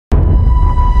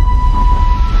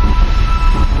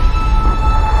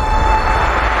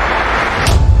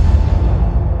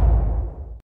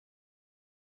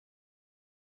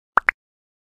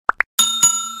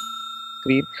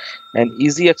screen and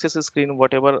easy access screen,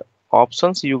 whatever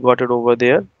options you got it over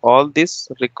there, all this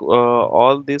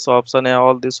option and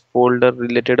all this folder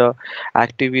related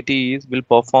activities will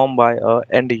perform by a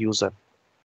end user.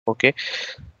 Okay,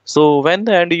 so when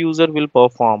the end user will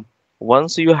perform,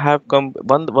 once you have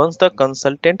once the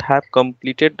consultant have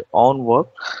completed on work,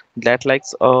 that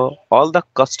likes all the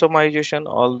customization,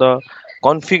 all the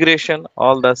configuration,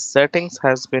 all the settings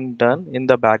has been done in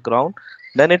the background,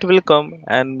 then it will come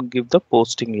and give the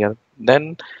posting here.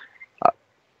 Then uh,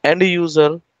 end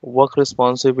user work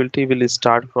responsibility will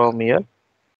start from here.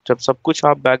 जब सब कुछ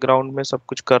आप background में सब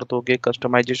कुछ कर दोगे,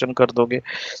 customization कर दोगे,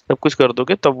 सब कुछ कर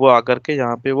दोगे, तब वो आकर के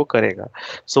यहाँ पे वो करेगा.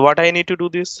 So what I need to do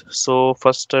this? So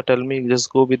first tell me, just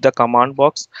go with the command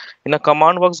box. In a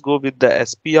command box, go with the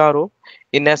SPRO.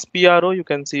 In SPRO, you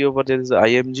can see over there is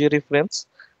IMG reference.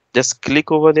 Just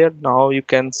click over there. Now you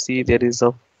can see there is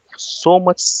a so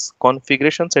much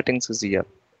configuration settings is here.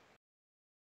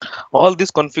 All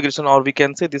this configuration, or we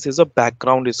can say this is a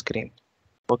background screen.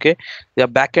 Okay, the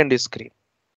backend screen.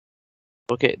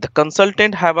 Okay, the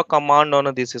consultant have a command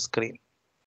on this screen.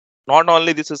 Not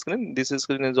only this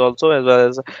screen is also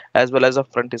as well as a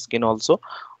front screen also.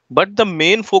 But the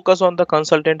main focus on the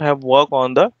consultant have work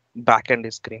on the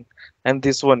backend screen and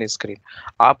this one screen.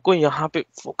 आपको यहाँ पे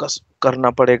focus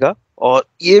करना पड़ेगा और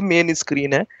ये main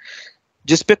screen है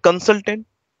जिसपे consultant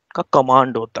का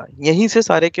command होता है. यहीं से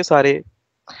सारे के सारे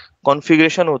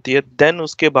configuration होती है. Then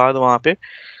उसके बाद वहाँ पे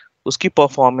उसकी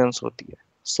performance होती है.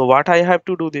 So what I have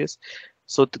to do this?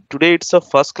 So today it's a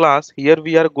first class. Here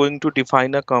we are going to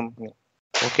define a company.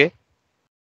 Okay.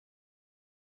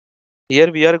 Here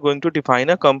we are going to define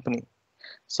a company.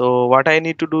 So what I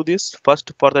need to do this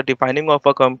first for the defining of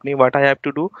a company, what I have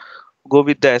to do, go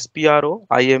with the SPRO,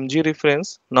 IMG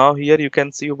reference. Now here you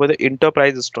can see over the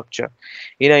enterprise structure.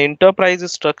 In an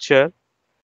enterprise structure,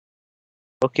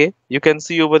 okay, you can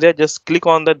see over there, just click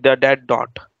on that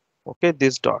dot. Okay,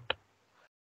 this dot.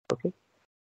 Okay.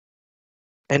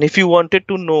 And if you wanted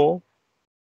to know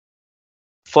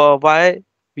for why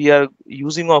we are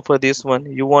using offer this one,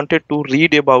 you wanted to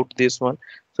read about this one,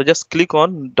 so just click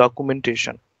on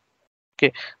documentation.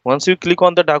 Okay, once you click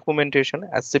on the documentation,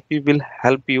 SAP will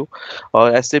help you,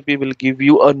 or SAP will give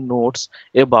you a notes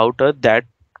about that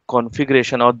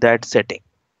configuration or that setting.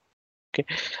 Okay,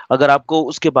 अगर आपको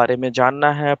उसके बारे में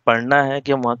जानना है, पढ़ना है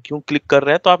कि वहाँ क्यों क्लिक कर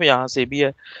रहे हैं, तो आप यहाँ से भी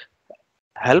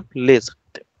हेल्प ले सकते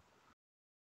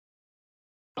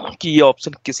कि ये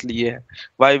ऑप्शन किस लिए है,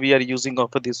 why we are using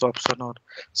of this option or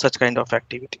such kind of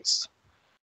activities.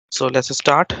 So let's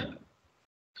start.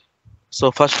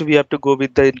 So first we have to go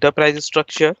with the enterprise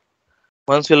structure.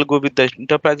 Once we'll go with the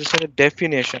enterprise structure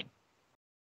definition.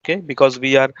 Okay, because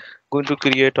we are going to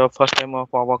create a first time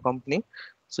of our company.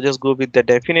 So just go with the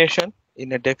definition.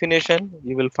 In a definition,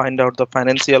 you will find out the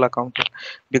financial accounting,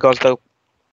 because the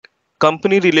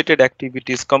company related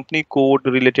activities, company code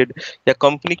related, yeah,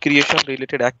 company creation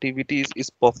related activities is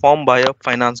performed by a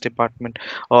finance department,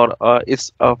 or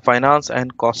it's finance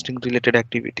and costing related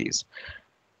activities.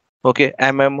 Okay,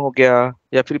 MM हो गया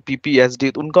या फिर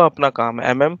PPSD, उनका अपना काम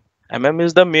है. MM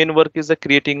is the main work is the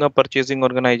creating a purchasing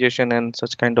organization and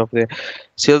such kind of the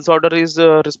sales order is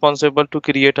responsible to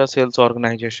create a sales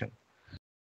organization.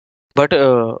 But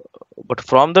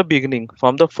from the beginning,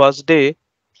 from the first day,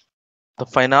 the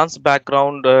finance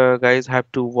background guys have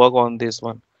to work on this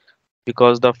one,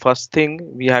 because the first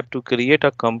thing we have to create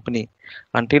a company.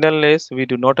 Until unless we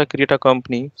do not create a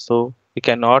company, so we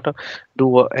cannot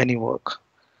do any work.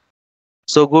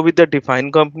 So go with the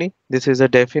defined company. This is a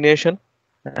definition,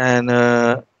 and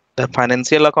the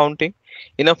financial accounting.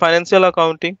 In a financial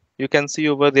accounting, you can see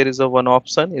over there is a one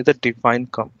option is a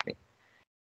defined company.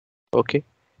 Okay,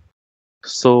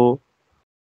 so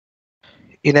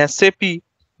in SAP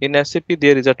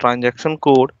there is a transaction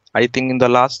code. I think in the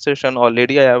last session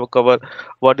already I have covered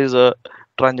what is a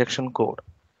transaction code.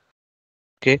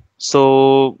 Okay,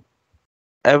 so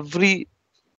every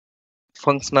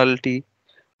functionality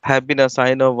have been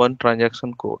assigned a one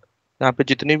transaction code. यहाँ पे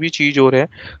जितनी भी चीज हो रहे हैं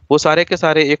वो सारे के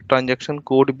सारे एक ट्रांजैक्शन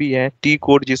कोड भी है, टी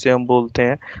कोड जिसे हम बोलते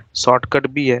हैं, शॉर्टकट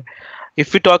भी है.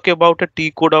 If we talk about a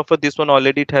T code of this one,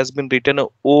 already it has been written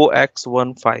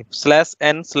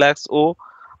OX15/N/O.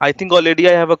 I think already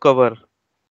I have a cover.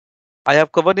 I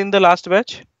have covered in the last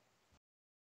batch.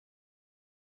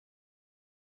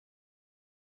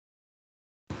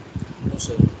 No,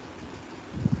 sir.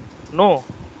 No.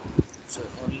 Sir,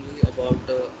 only about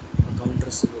account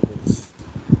receivables.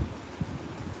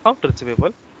 Account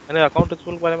receivable, मैंने account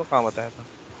receivable के बारे में कहाँ बताया था?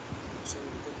 Sir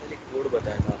उनको पहले code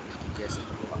बताया था आपने कैसे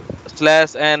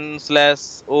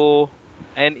 /N/O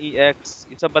NEX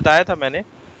ये सब बताया था मैंने.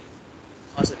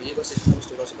 हाँ सर, ये बस इतना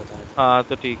बस थोड़ा सा बताया था। हाँ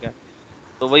तो ठीक है,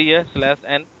 तो वही है स्लैश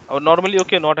एन। और normally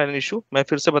okay, not an issue, मैं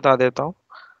फिर से बता देता हूँ।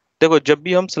 देखो जब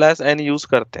भी हम स्लैश एन यूज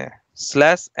करते हैं,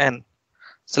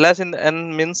 स्लैश इन एन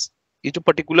मीन्स ये जो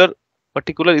पर्टिकुलर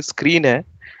पर्टिकुलर स्क्रीन है,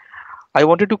 I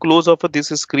wanted to close off this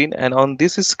screen and on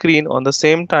this screen on the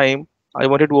same time I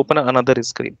wanted to open another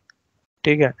screen.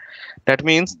 ठीक है, that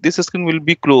means this screen will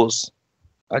be close।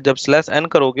 और जब slash N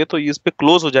करोगे तो इस पे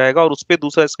close हो जाएगा और उस पे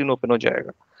दूसरा स्क्रीन ओपन हो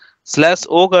जाएगा। स्लैश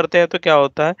ओ करते हैं तो क्या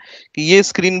होता है कि ये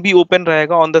स्क्रीन भी ओपन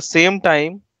रहेगा on the same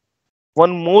time one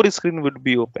more screen would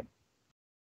be open.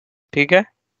 ठीक है,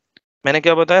 मैंने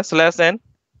क्या बताया, स्लैश एन,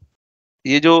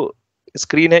 ये जो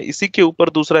स्क्रीन है इसी के ऊपर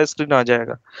दूसरा स्क्रीन आ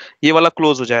जाएगा, ये वाला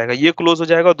क्लोज हो जाएगा, ये क्लोज हो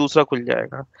जाएगा और दूसरा खुल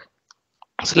जाएगा।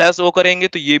 स्लैश ओ करेंगे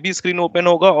तो ये भी स्क्रीन ओपन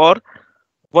होगा और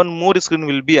one more screen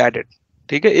will be added.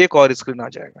 ठीक है, एक और स्क्रीन आ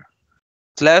जाएगा।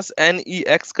 स्लैश एन ई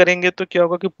एक्स करेंगे तो क्या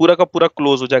होगा कि पूरा का पूरा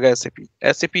क्लोज हो जाएगा, SAP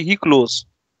SAP he close.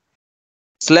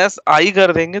 Slash I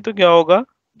कर देंगे तो क्या होगा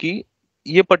कि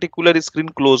ये पर्टिकुलर स्क्रीन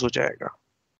क्लोज हो जाएगा।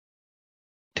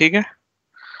 ठीक है,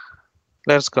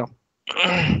 लेट्स कम।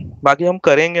 बाकी हम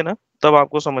करेंगे ना तब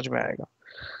आपको समझ में आएगा।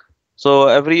 So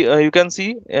every you can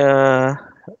see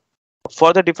for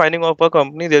the defining of a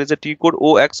company there is a T code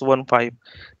OX15।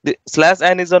 The slash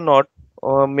n is a not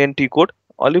main T code,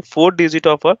 only 4 digit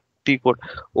of a T code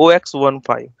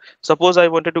OX15। Suppose I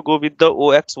wanted to go with the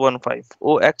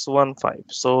OX15,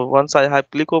 so once I have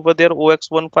click over there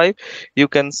OX15, you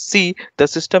can see the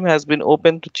system has been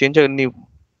open to change a new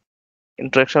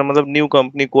interaction, मतलब new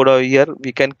company code over here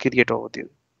we can create over there।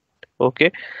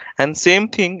 Okay, and same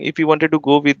thing if you wanted to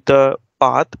go with the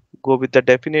path, go with the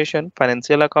definition,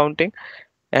 financial accounting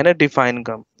and a define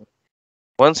company.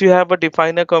 Once you have a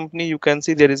define a company, you can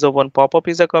see there is a one pop-up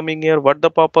is a coming here. What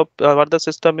the pop-up what the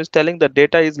system is telling, the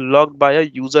data is logged by a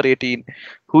user 18.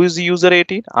 Who is the user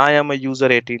 18? I am a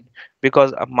user 18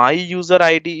 because my user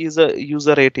ID is a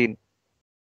user 18.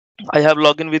 I have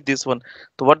login with this one.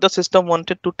 So what the system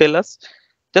wanted to tell us,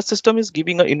 the system is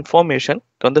giving a information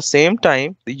on the same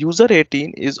time the user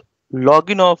 18 is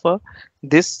login of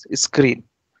this screen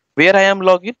where I am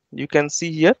login. You can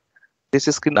see here this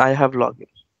screen I have login.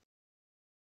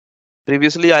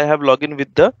 Previously I have login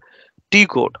with the T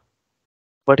code,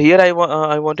 but here I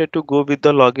wanted to go with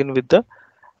the login with the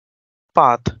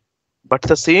path, but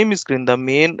the same screen, the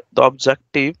main, the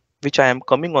objective which I am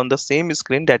coming on the same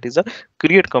screen, that is a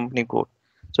create company code.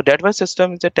 So that why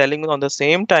system is telling me on the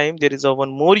same time there is a one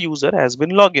more user has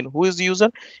been login. Who is the user?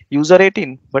 User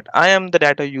 18, but I am the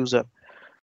data user।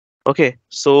 Okay,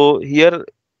 so here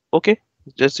okay,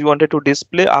 just you wanted to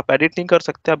display, आप edit नहीं कर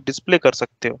सकते, आप display कर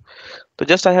सकते हो। तो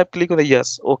just I have click on the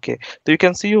yes, okay, तो you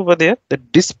can see over there the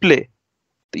display,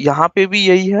 तो यहाँ पे भी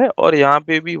यही है और यहाँ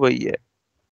पे भी वही है।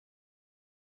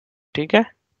 ठीक है,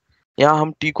 यहाँ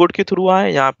हम टी कोड के थ्रू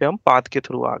आए, यहाँ पे हम पाथ के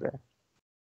थ्रू आ गए।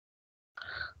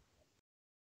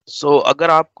 सो अगर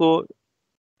आपको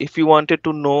if you wanted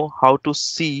to know how to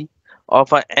C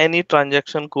of any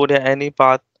transaction code या एनी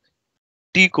पाथ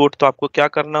टी कोड, तो आपको क्या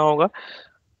करना होगा,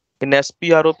 इन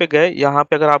एसपीआरओ पे गए, यहाँ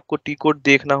पे अगर आपको टी कोड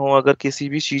देखना हो, अगर किसी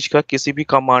भी चीज का, किसी भी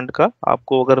कमांड का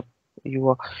आपको अगर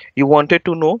you wanted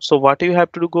to know, so what you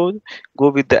have to do, go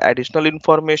with the additional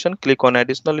information, click on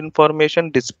additional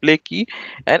information, display key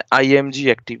and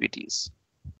img activities।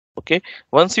 Okay,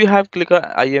 once you have click on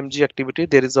img activity,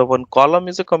 there is a one column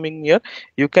is a coming here,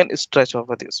 you can stretch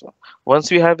over this one।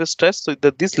 Once you have stretched, so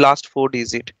this last 4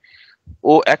 digit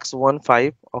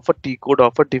OX15 of a T code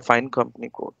of a defined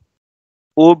company code,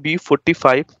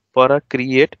 OB45 for a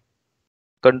create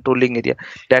controlling area,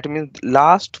 that means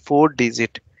last 4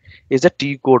 digit is a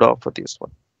T code of this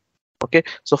one। Okay,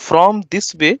 so from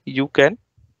this way you can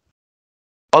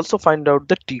also find out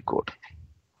the T code।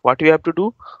 What you have to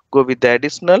do, go with the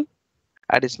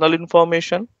additional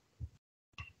information,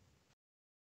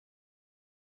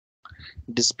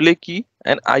 display key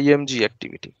and img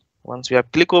activity। Once you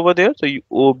have click over there, so you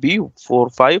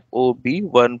OB45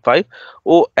 OB15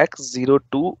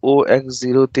 OX02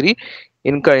 OX03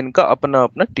 इनका अपना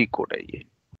अपना T code है। ये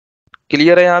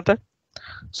clear है यहाँ तक?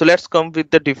 So let's come with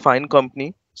the define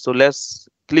company, so let's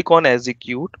click on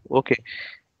execute। Okay,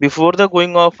 before the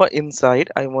going of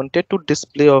inside, I wanted to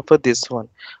display of this one।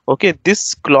 Okay,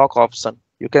 this clock option,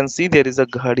 you can see there is a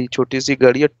घड़ी, छोटी सी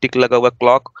घड़ी और टिक लगा हुआ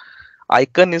clock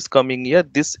icon is coming here।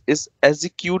 This is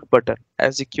execute button,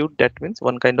 execute, that means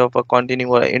one kind of a continue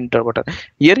or enter button।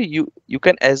 Here you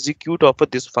can execute of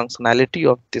this functionality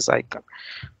of this icon।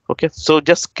 Okay, so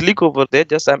just click over there,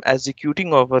 just I'm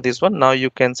executing over this one। Now you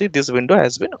can see this window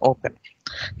has been open।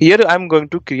 Here I'm going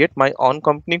to create my own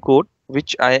company code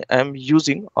which I am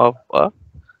using of a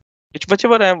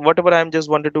whichever whatever I am just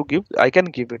wanted to give, I can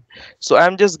give it. So I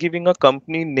am just giving a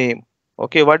company name.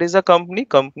 Okay, what is a company?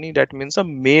 Company, that means a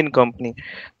main company.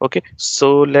 Okay,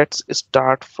 so let's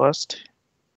start first.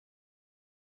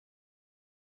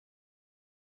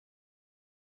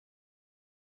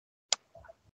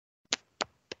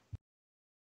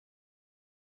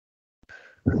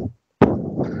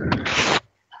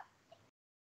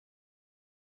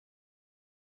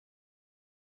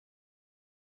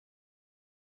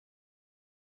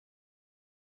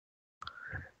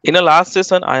 In a last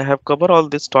session, I have covered all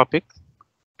this topic.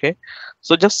 Okay,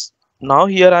 so just now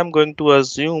here I'm going to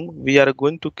assume we are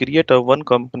going to create a one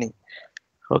company.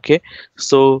 Okay,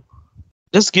 so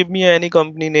just give me any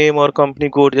company name or company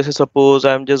code. Just suppose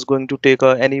I'm just going to take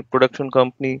any production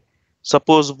company.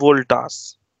 Suppose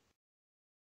Voltas.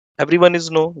 Everyone is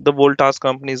know the Voltas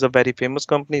company is a very famous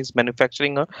company. Is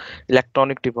manufacturing a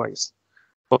electronic device.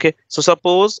 Okay, so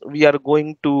suppose we are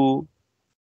going to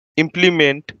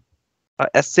implement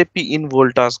a SAP in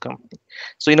Voltas company.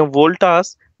 So in a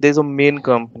Voltas, there is a main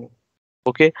company.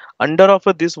 Okay, under of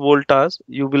this Voltas,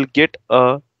 you will get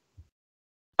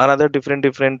another different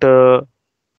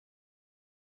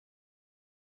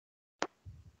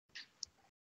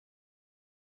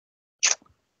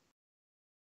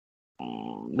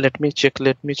let me check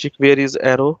where is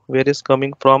arrow, where is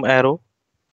coming from arrow.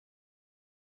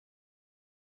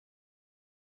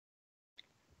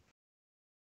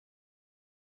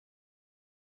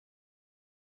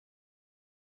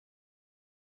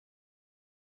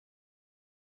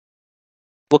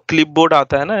 वो clipboard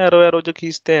आता है ना, arrow arrow जो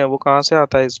खींचते हैं, वो कहाँ से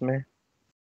आता है इसमें?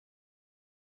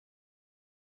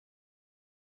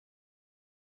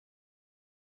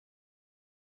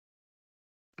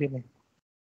 भी नहीं।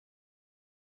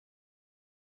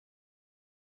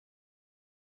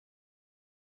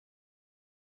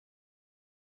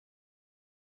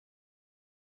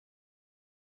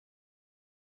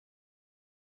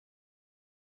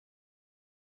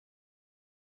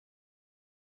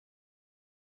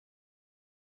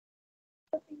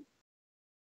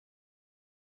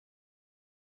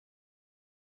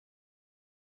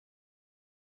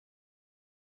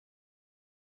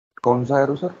 कौन सा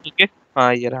एरो सर? ठीक है,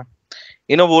 हाँ ये रहा।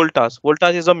 In a Voltas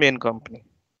is a main company.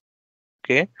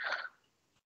 Okay,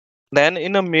 then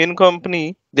in a main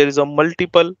company there is a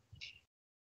multiple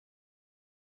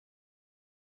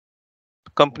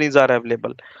companies are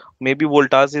available. Maybe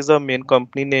Voltas is a main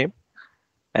company name,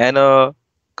 and a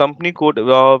company code,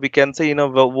 we can say in a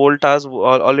Voltas,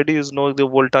 already you know the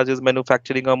Voltas is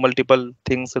manufacturing a multiple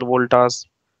things.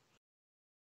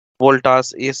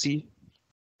 Voltas AC.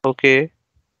 Okay,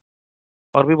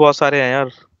 और भी बहुत सारे हैं यार।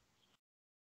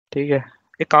 ठीक है,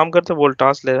 एक काम करते हैं,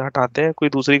 वोल्टास ले हटाते हैं, कोई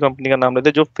दूसरी कंपनी का नाम लेते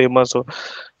हैं जो फेमस हो।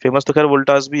 फेमस तो खैर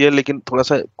वोल्टास भी है, लेकिन थोड़ा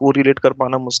सा को रिलेट कर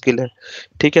पाना मुश्किल है।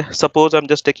 ठीक है, suppose I am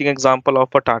just taking example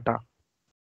of a Tata.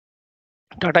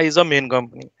 Tata is a main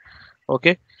company.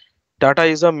 Okay, Tata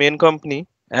is a main company,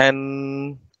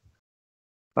 and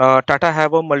Tata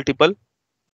have a multiple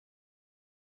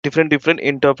different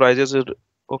enterprises.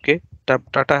 Okay,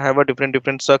 Tata have a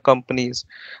different sub companies.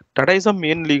 Tata is a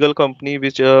main legal company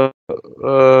which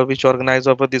organize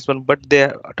over this one, but they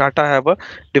Tata have a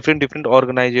different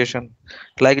organization.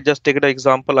 Like just take the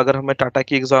example, अगर हमें टाटा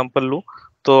की example लूं,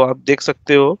 तो आप देख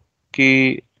सकते हो कि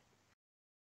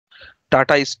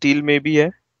टाटा स्टील में भी है।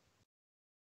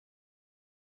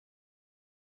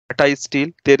 Tata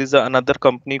Steel, there is another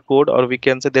company code, or we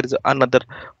can say there is another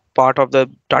part of the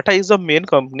Tata is a main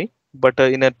company, but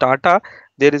in a Tata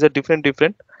there is a different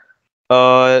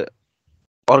uh,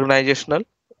 organizational,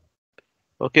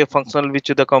 okay, functional, which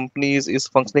the company is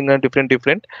functioning in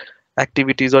different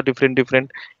activities or different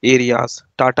areas.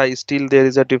 Tata Steel, there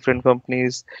is a different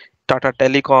companies. Tata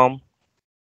Telecom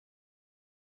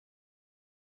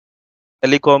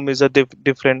is a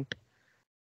different.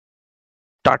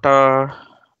 Tata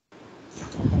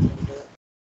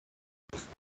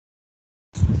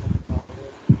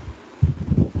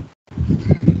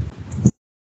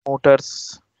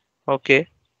Motors, okay,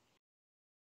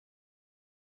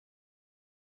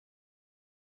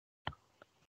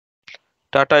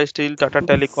 Tata Steel, Tata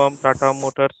Telecom, Tata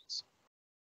Motors,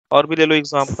 और भी ले लो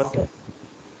example.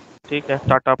 ठीक है,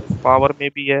 Tata power में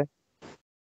भी है,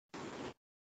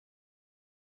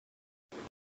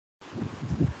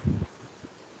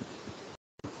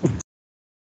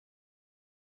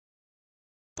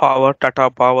 power, Tata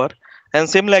Power, and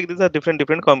same like these are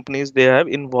different companies they have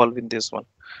involved in this one.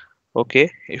 Okay,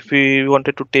 if we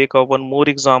wanted to take one more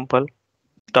example,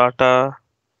 Tata,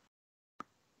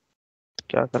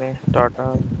 क्या करें, टाटा,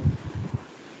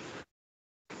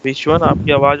 विच वन?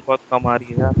 आपकी आवाज बहुत कम आ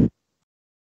रही है यार।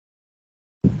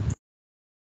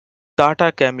 टाटा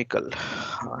केमिकल,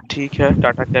 हाँ ठीक है,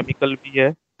 टाटा केमिकल भी है।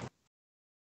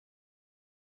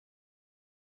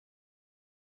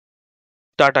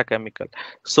 Tata Chemical.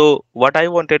 So what I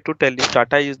wanted to tell you,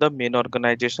 Tata is the main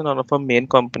organization or of a main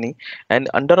company, and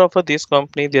under of this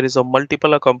company there is a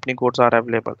multiple company codes are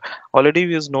available. Already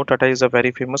we know Tata is a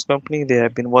very famous company. They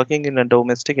have been working in a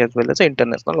domestic as well as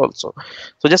international also.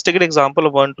 So just take an example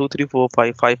of one, two, three, four,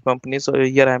 five companies. So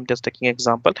here I am just taking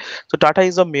example. So Tata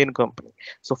is a main company.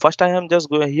 So first I am just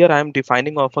going here. I am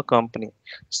defining of a company.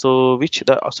 So which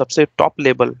the subset top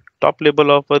level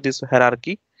of this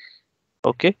hierarchy.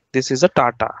 Okay, this is a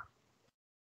Tata,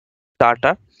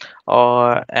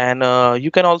 and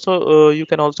you can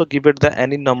also give it the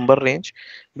any number range,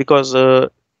 because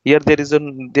here there is a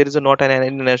not an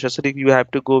any necessity you have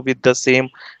to go with the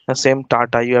same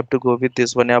Tata. You have to go with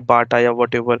this one, yeah, Bata, yeah,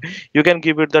 whatever. You can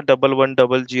give it the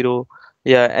 1100,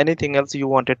 yeah, anything else you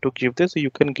wanted to give this, you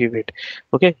can give it.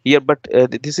 Okay, yeah, but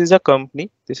this is a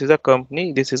company. This is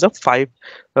a five,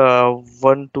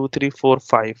 1 2 3 4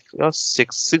 5,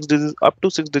 six digits, up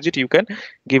to 6 digit. You can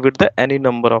give it the any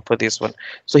number of this one.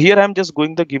 So here I'm just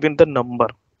going to give in the number.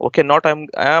 Okay, not I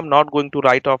am not going to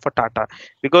write off a Tata,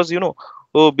 because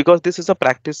because this is a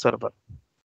practice server.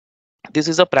 This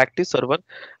is a practice server.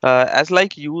 As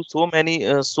like you, so many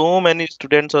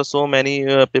students or so many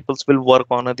peoples will work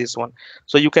on this one.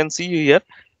 So you can see here,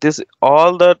 this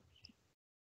all the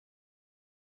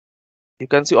you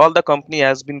can see all the company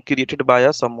has been created by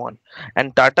a someone.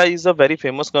 And Tata is a very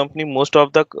famous company. Most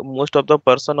of the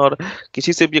person, और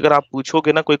किसी से भी अगर आप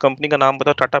पूछोगे ना कोई company का नाम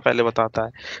बताओ, टाटा पहले बताता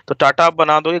है। तो टाटा आप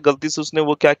बना दोगे, गलती से उसने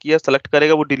वो क्या किया, सेलेक्ट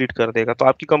करेगा, वो डिलीट कर देगा, तो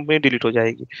आपकी कंपनी डिलीट हो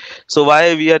जाएगी। So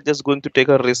why we are just going to take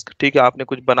a risk. ठीक है, आपने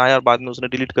कुछ बनाया और बाद में उसने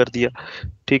डिलीट कर दिया।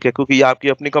 ठीक है, क्योंकि ये आपकी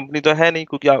अपनी कंपनी तो है नहीं,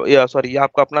 क्योंकि सॉरी, ये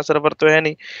आपका अपना सर्वर तो है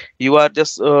नहीं। You are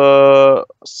just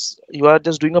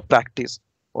doing a practice.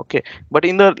 Okay, but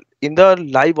in the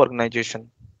live organization,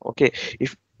 okay,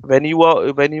 if when you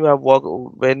are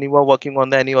working on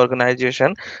the any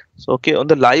organization, so okay, on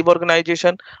the live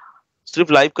organization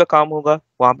सिर्फ लाइव का काम होगा,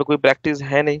 वहां पे कोई प्रैक्टिस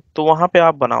है नहीं, तो वहां पे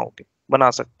आप बना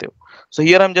सकते हो। So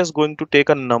here I am just going to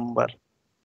take a number.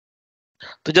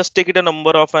 तो just take it a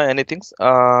number of anything,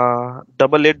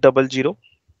 8800।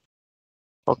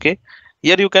 Okay,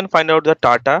 here you can find out the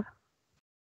Tata.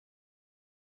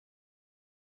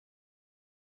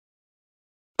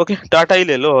 Okay, Tata ही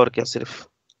ले लो, और क्या, सिर्फ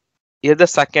ये the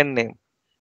second name.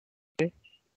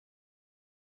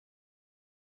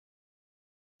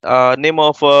 name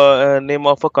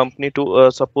of a company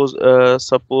to suppose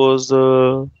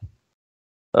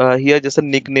here just a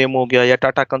nickname हो गया, या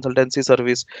Tata consultancy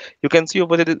service. you can see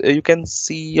over there, you can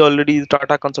see already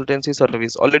Tata consultancy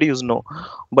service already you know,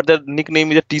 but the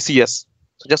nickname is a TCS.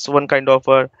 So just one kind of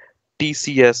a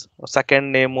TCS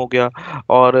second name हो गया,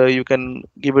 or you can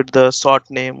give it the short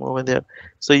name over there,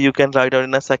 so you can write out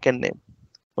in a second name.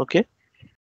 Okay.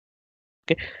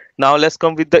 Okay, now let's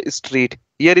come with the street.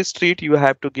 Here is street, you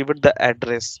have to give it the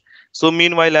address. So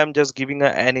meanwhile I'm just giving a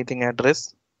anything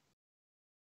address.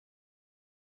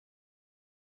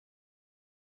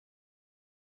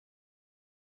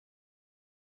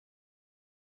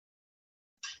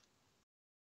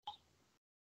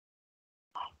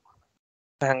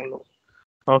 Bangalore.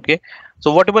 Okay,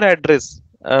 so whatever address,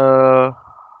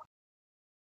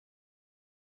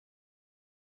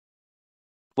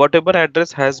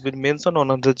 has been mentioned on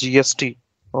the GST.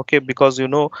 Okay, because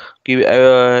in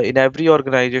every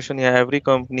organization, yeah, every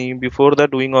company, before the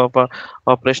doing of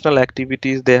operational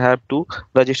activities, they have to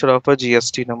register of a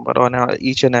GST number on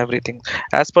each and everything.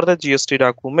 As per the GST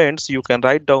documents, you can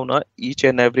write down each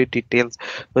and every details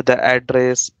with the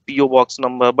address, PO box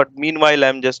number. But meanwhile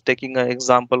I'm just taking an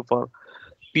example for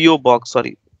PO box,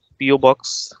 sorry, PO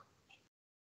box,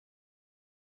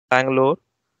 Bangalore,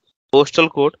 postal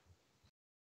code.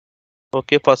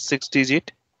 Okay, first 6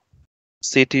 digit,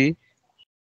 city,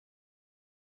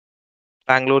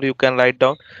 Bangalore. You can write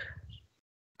down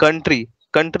country.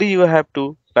 You have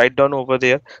to write down over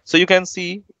there. So you can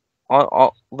see,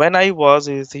 when I was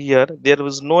is here, there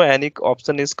was no any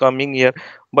option is coming here.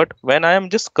 But when I am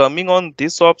just coming on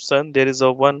this option, there is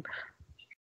a one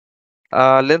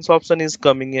lens option is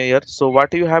coming here. So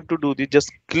what you have to do is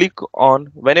just click on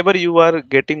whenever you are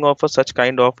getting of a such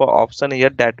kind of a option here.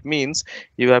 That means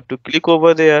you have to click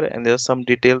over there, and there's some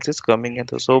details is coming in.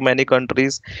 So many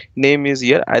countries name is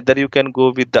here. Either you can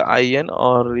go with the IN,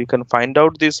 or you can find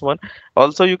out this one.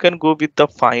 Also you can go with the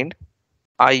find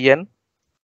IN.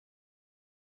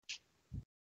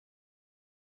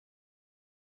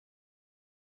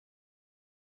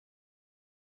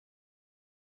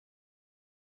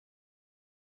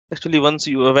 Actually, once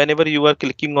you, whenever you are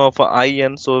clicking off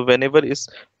IN, so whenever is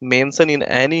mentioned in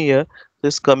any year,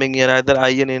 this coming here either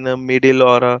IN in a middle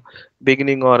or a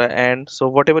beginning or a end. So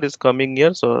whatever is coming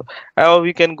here, so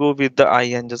we can go with the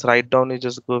IN. Just write down. You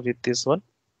just go with this one.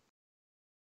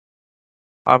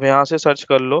 आप यहाँ से search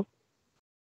कर लो,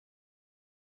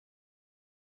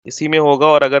 इसी में होगा,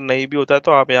 और अगर नहीं भी होता है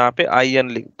तो आप यहाँ पे IN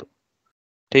लिख दो।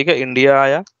 ठीक है, इंडिया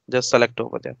आया, जस्ट सेलेक्ट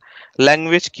होगा देयर।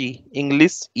 लैंग्वेज की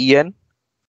English EN,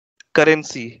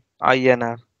 currency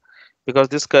INR, because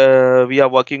this we are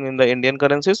working in the Indian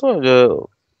currency, so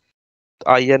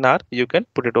INR you can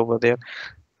put it over there.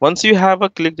 Once you have a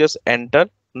click, just enter.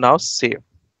 Now save.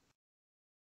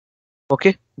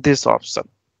 Okay, this option,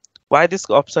 why this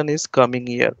option is coming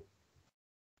here?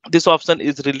 This option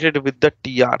is related with the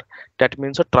TR, that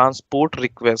means a transport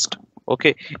request.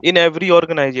 Okay, in every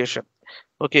organization,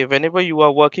 okay, whenever you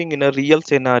are working in a real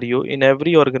scenario, in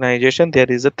every organization there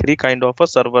is a three kind of a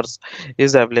servers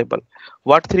is available.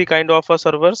 What three kind of a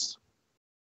servers?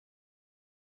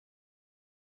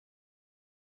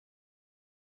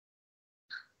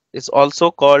 It's also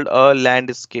called a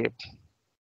landscape.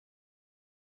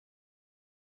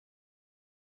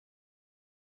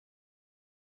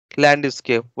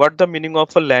 Landscape, what the meaning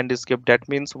of a landscape? That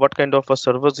means what kind of a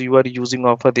servers you are using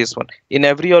of this one. In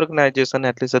every organization,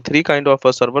 at least three kind of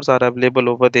servers are available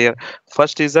over there.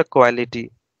 First is a quality,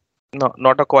 no,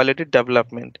 not a quality,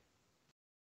 development.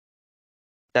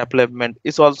 Development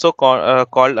is also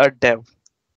called a dev,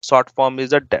 short form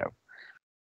is a dev.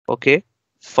 Okay,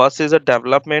 first is a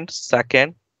development,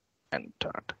 second and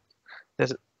third.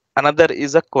 This, another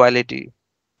is a quality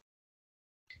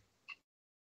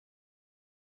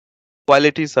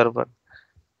server.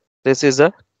 This is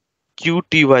a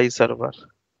QTY server,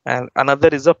 and another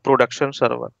is a production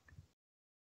server,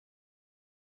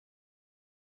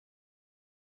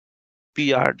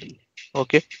 PRD.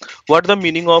 Okay, what the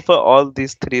meaning of all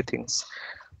these three things?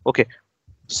 Okay,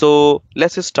 so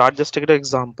let's start. Just take an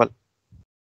example.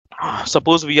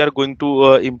 Suppose we are going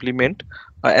to implement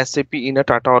SAP in a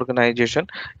Tata organization,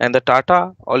 and the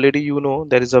Tata already, you know,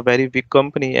 there is a very big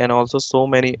company, and also so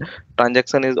many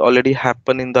transaction is already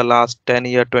happen in the last 10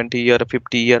 year, 20 year,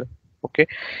 50 year. Okay,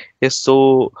 yes,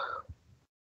 so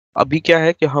अभी क्या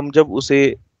है कि हम जब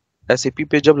उसे SAP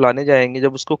पे जब लाने जाएंगे,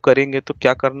 जब उसको करेंगे, तो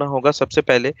क्या करना होगा? सबसे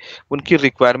पहले उनकी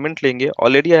रिक्वायरमेंट लेंगे।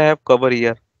 Already I have cover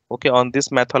here, okay, on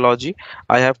this mythology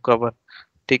I have cover.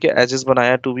 ठीक है, एज इज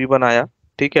बनाया, टू बी बनाया।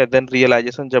 ठीक है, देन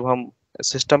रियलाइजेशन जब हम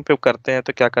सिस्टम पे करते हैं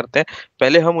तो क्या करते हैं?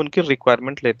 पहले हम उनकी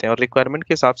रिक्वायरमेंट लेते हैं, और रिक्वायरमेंट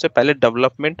के हिसाब से पहले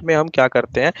डेवलपमेंट में हम क्या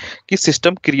करते हैं कि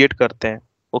सिस्टम क्रिएट करते हैं।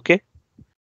 ओके,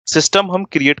 सिस्टम हम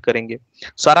क्रिएट करेंगे,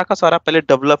 सारा का सारा पहले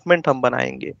डेवलपमेंट हम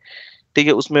बनाएंगे। ठीक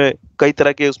है, उसमें कई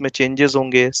तरह के उसमें चेंजेस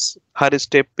होंगे हर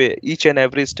स्टेप पे, each and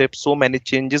every step so many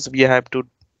changes we have to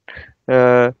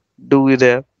do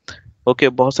their. Okay,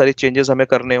 बहुत सारे चेंजेस हमें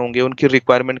करने होंगे उनकी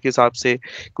रिक्वायरमेंट के हिसाब से,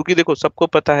 क्योंकि देखो सबको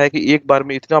पता है कि एक बार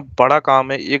में इतना बड़ा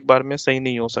काम है, एक बार में सही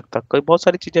नहीं हो सकता, कई बहुत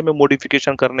सारी चीजें हमें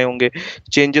मॉडिफिकेशन करने होंगे,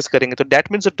 चेंजेस करेंगे। तो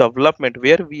that means development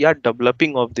where we are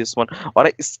developing of this one,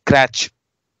 और scratch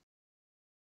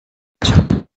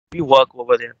we work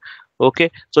over there. Okay,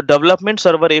 so development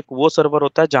server एक वो सर्वर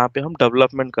होता है जहां पे हम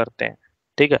डेवलपमेंट करते हैं।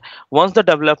 ठीक है, वंस द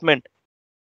डेवलपमेंट,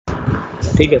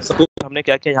 ठीक है, सपोज हमने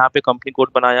क्या किया, यहाँ पे कंपनी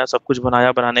कोड बनाया, सब कुछ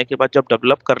बनाया, बनाने के बाद जब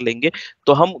डेवलप कर लेंगे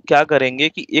तो हम क्या करेंगे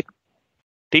कि एक,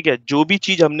 ठीक है, जो भी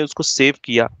चीज हमने उसको सेव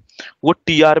किया वो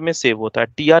TR में सेव होता है।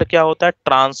 TR क्या होता है?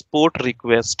 Transport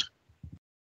request.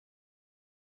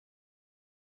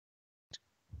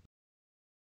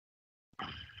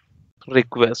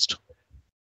 Request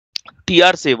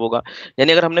TR save होगा,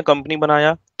 यानी अगर हमने कंपनी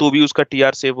बनाया तो भी उसका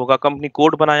TR सेव होगा, कंपनी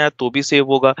कोड बनाया तो भी सेव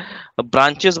होगा,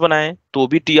 ब्रांचेस बनाए तो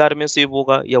भी TR में सेव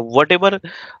होगा, या what ever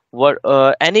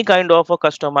any kind of a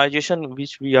customization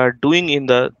which we are doing in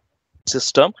the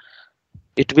system,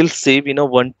 it will save in a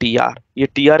one TR। ये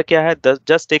TR क्या है?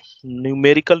 जस्ट एक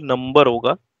न्यूमेरिकल नंबर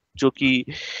होगा जो कि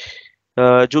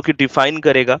जो कि डिफाइन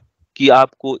करेगा कि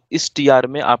आपको इस TR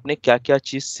में आपने क्या क्या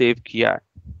चीज सेव किया है।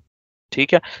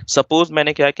 ठीक है, सपोज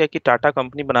मैंने क्या किया कि टाटा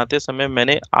कंपनी बनाते समय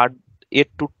मैंने 8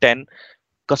 to 10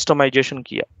 कस्टमाइजेशन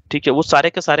किया। ठीक है, वो सारे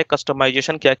के सारे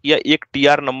कस्टमाइजेशन क्या किया? एक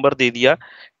TR नंबर दे दिया।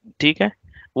 ठीक है,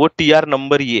 वो TR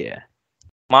नंबर ये है,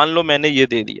 मान लो मैंने ये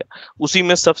दे दिया, उसी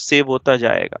में सब सेव होता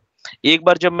जाएगा। एक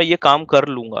बार जब मैं ये काम कर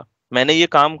लूंगा, मैंने ये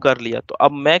काम कर लिया, तो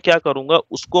अब मैं क्या करूंगा?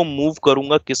 उसको मूव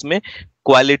करूंगा किसमें?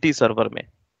 क्वालिटी सर्वर में।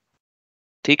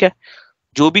 ठीक है,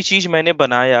 जो भी चीज मैंने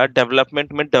बनाया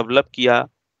डेवलपमेंट में डेवलप किया,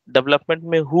 डेवलपमेंट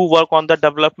में who work on the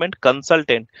development?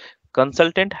 Consultant.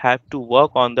 Consultant have to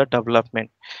work on the development,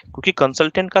 क्योंकि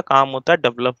कंसल्टेंट का काम होता है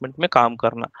डेवलपमेंट में काम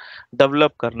करना,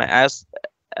 डेवलप करना। As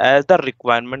as the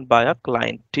requirement bye a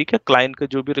client. ठीक है, क्लाइंट का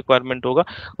जो भी रिक्वायरमेंट होगा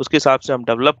उसके हिसाब से हम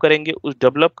डेवलप करेंगे। उस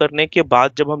डेवलप करने के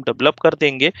बाद जब हम डेवलप कर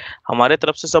देंगे, हमारे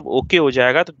तरफ से सब ओके हो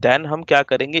जाएगा, तो देन हम क्या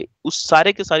करेंगे, उस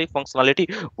सारे की सारी functionality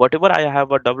what ever I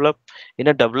have a develop in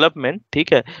a development,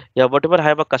 ठीक है, या what ever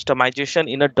have a customization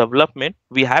in a development,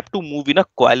 we have to move in a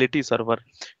quality server.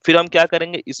 फिर हम क्या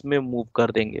करेंगे, इसमें मूव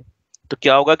कर देंगे। तो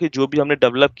क्या होगा कि जो भी हमने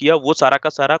डेवलप किया वो सारा का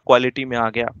सारा क्वालिटी में आ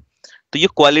गया। तो ये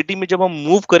क्वालिटी में जब हम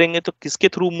मूव करेंगे तो किसके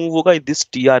थ्रू मूव होगा, दिस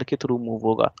टीआर के थ्रू मूव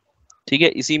होगा। ठीक है,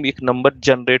 इसी में एक नंबर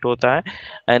जनरेट होता है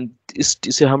एंड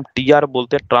इसे हम टीआर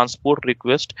बोलते हैं, ट्रांसपोर्ट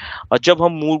रिक्वेस्ट। और जब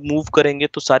हम मूव करेंगे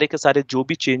तो सारे के सारे जो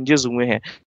भी चेंजेस हुए हैं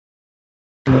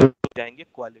जाएंगे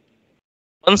क्वालिटी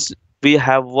में। Once we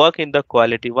have work in the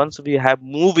quality, once we have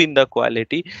move in the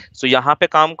quality, सो यहाँ पे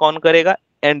काम कौन करेगा,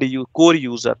 एंड कोर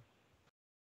यूजर।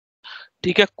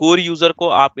 ठीक है, कोर यूजर को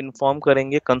आप इन्फॉर्म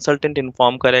करेंगे, कंसल्टेंट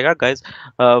इन्फॉर्म करेगा, guys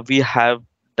we have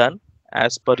done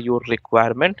as per your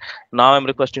requirement, now I am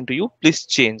requesting to you please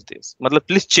change this, मतलब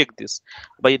प्लीज चेक दिस।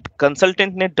 भाई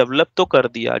कंसल्टेंट ने डेवलप तो कर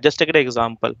दिया, जस्ट टेक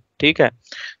एग्जांपल, ठीक है,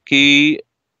 कि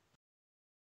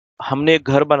हमने एक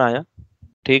घर बनाया,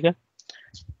 ठीक है,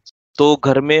 तो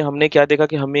घर में हमने क्या देखा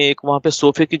कि हमें एक वहां पे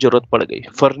सोफे की जरूरत पड़ गई,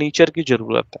 फर्नीचर की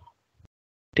जरूरत है।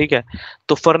 ठीक है,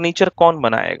 तो फर्नीचर कौन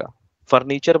बनाएगा,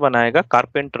 फर्नीचर बनाएगा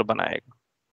कारपेंटर बनाएगा।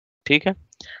 ठीक है,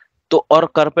 तो और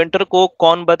कारपेंटर को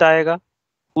कौन बताएगा,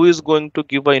 who is going to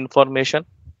give a information,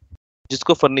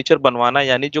 जिसको फर्नीचर बनवाना,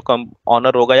 यानी जो कम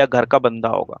ऑनर होगा या घर का बंदा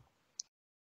होगा।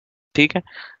 ठीक है,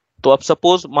 तो अब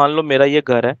सपोज मान लो मेरा ये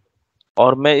घर है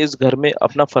और मैं इस घर में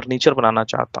अपना फर्नीचर बनाना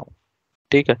चाहता हूँ।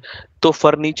 ठीक है, तो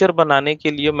फर्नीचर बनाने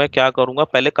के लिए मैं क्या करूंगा,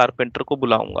 पहले कारपेंटर को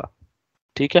बुलाऊंगा।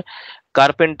 ठीक है,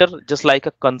 carpenter just like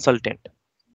a consultant.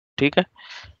 ठीक है,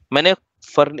 मैंने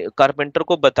कारपेंटर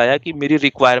को बताया कि मेरी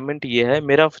रिक्वायरमेंट ये है,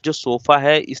 मेरा जो सोफा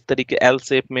है इस तरीके एल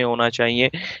शेप में होना चाहिए,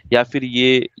 या फिर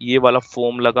ये वाला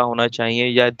फोम लगा होना चाहिए,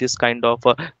 या this kind of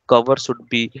cover should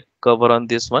be cover on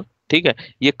this one. ठीक है,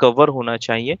 ये कवर होना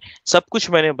चाहिए। सब कुछ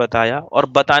मैंने बताया, और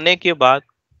बताने के बाद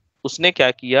उसने क्या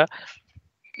किया,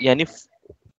 यानी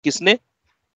किसने,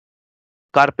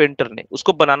 कारपेंटर ने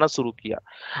उसको बनाना शुरू किया।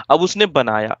 अब उसने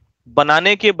बनाया,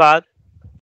 बनाने के बाद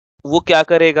वो क्या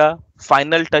करेगा,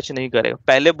 फाइनल टच नहीं करेगा,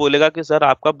 पहले बोलेगा कि सर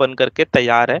आपका बन करके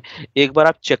तैयार है, एक बार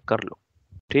आप चेक कर लो।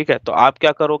 ठीक है, तो आप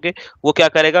क्या करोगे, वो क्या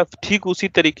करेगा, ठीक उसी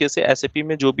तरीके से एसएपी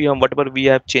में जो भी हम what ever we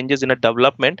have changes in a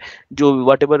development, जो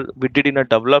what ever we did in a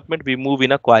development we move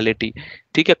in a quality.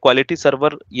 ठीक है, क्वालिटी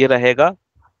सर्वर ये रहेगा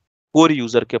कोर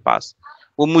यूजर के पास,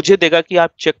 वो मुझे देगा कि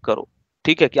आप चेक करो।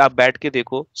 ठीक है, कि आप बैठ के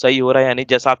देखो सही हो रहा है या नहीं,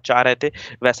 जैसा आप चाह रहे थे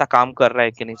वैसा काम कर रहा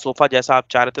है कि नहीं, सोफा जैसा आप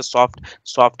चाह रहे थे सॉफ्ट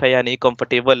सॉफ्ट है या नहीं,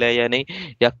 कंफर्टेबल है या नहीं,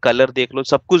 या कलर देख लो,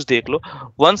 सब कुछ देख लो।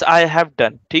 वंस आई हैव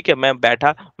डन, ठीक है, मैं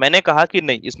बैठा, मैंने कहा कि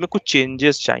नहीं इसमें कुछ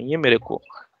चेंजेस चाहिए मेरे को।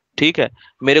 ठीक है,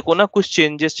 मेरे को ना कुछ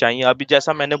चेंजेस चाहिए, अभी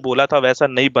जैसा मैंने बोला था वैसा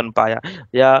नहीं बन पाया,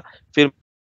 या फिर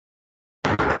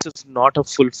नॉट अ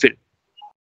फुलफिल।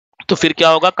 तो फिर क्या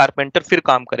होगा, कारपेंटर फिर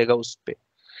काम करेगा उस पे,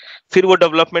 फिर वो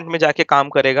डेवलपमेंट में जाके काम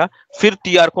करेगा, फिर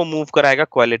टीआर को मूव कराएगा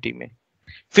क्वालिटी में,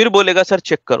 फिर बोलेगा सर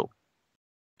चेक करो।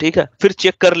 ठीक है, फिर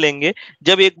चेक कर लेंगे,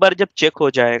 जब एक बार जब चेक हो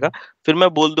जाएगा, फिर मैं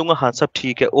बोल दूंगा हाँ सब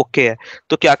ठीक है, ओके है,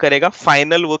 तो क्या करेगा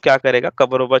फाइनल, वो क्या करेगा,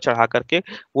 कवर ओवर चढ़ा करके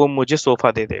वो मुझे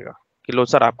सोफा दे देगा कि लो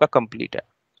सर आपका कंप्लीट है।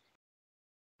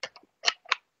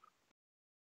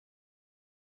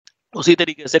 उसी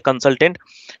तरीके से कंसल्टेंट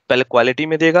पहले क्वालिटी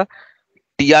में देगा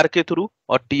टीआर के थ्रू,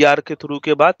 और टीआर के थ्रू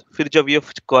के बाद फिर जब ये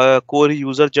कोर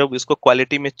यूजर जब इसको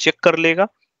क्वालिटी में चेक कर लेगा,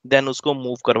 देन उसको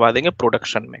मूव करवा देंगे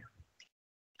प्रोडक्शन में।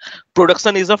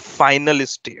 Production is a final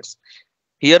stage,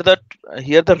 here the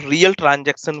here the real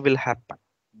transaction will happen.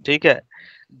 ठीक है,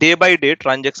 डे बाय डे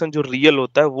ट्रांजैक्शन जो रियल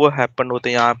होता है वो हैपन होते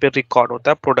हैं, यहाँ पे रिकॉर्ड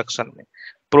होता है प्रोडक्शन में,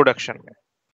 प्रोडक्शन में।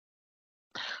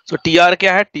 सो टीआर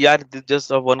क्या है, TR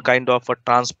just one kind of a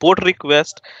transport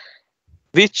request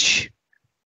which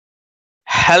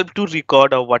help to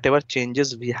record or whatever changes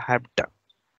we have done.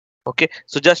 Okay,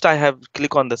 so just I have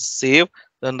click on the save,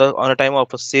 then on a time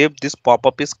of a save this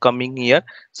pop-up is coming here,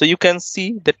 so you can see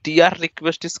the tr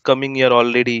request is coming here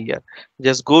already here.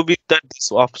 Just go with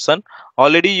this option,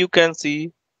 already you can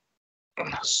see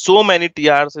so many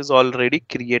trs is already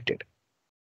created.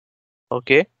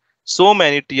 Okay, so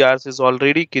many trs is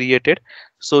already created.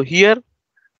 So here,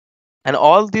 and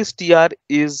all this tr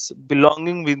is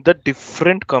belonging with the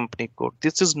different company code,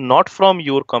 this is not from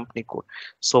your company code.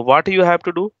 So what you have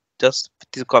to do, just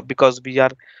because we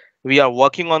are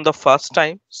working on the first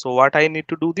time, so what I need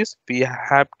to do this, we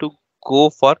have to go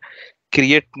for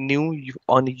create new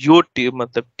on your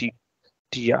matlab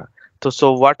tr.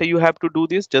 So what you have to do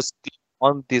this, just click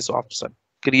on this option,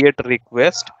 create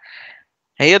request,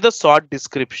 Here the short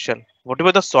description,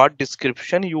 whatever the short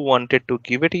description you wanted to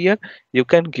give it here, you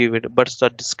can give it, but the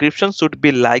description should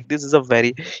be like this. Is a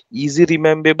very easy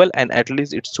rememberable, and at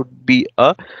least it should be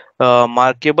a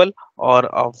markable और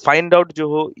find out जो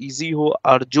हो easy हो,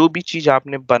 और जो भी चीज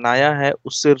आपने बनाया है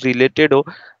उससे related हो,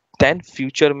 देन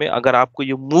फ्यूचर में अगर आपको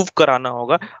ये मूव कराना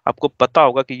होगा, आपको पता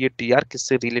होगा कि ये टीआर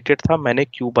किससे रिलेटेड था, मैंने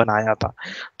क्यों बनाया था.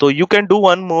 तो you can do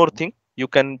one more thing, you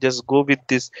can just go with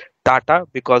this data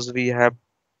because we have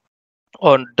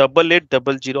on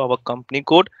 8800 our company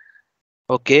code.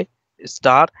 Okay,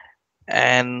 star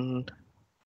and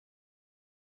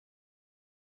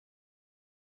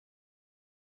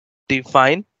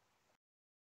define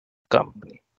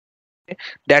company. Okay.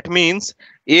 That means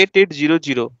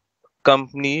 8800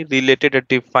 company related a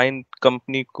defined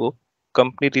company code,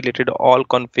 company related all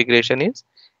configuration is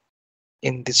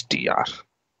in this tr.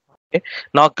 Okay.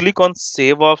 Now click on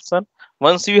save option.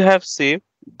 Once you have saved,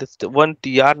 this one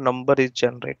tr number is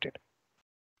generated.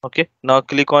 Okay, now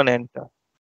click on enter.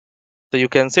 So you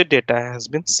can say data has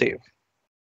been saved.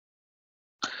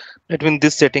 That means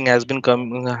this setting has been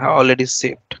already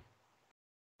saved.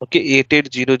 Okay,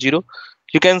 8800.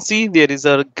 You can see there is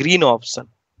a green option.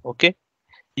 Okay,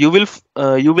 you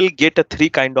will get a three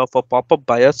kind of a pop-up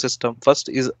by a system. First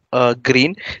is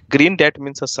green. Green, that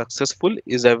means a successful,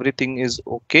 is everything is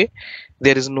okay.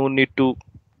 There is no need to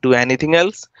do anything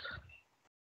else.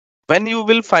 When you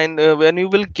will find when you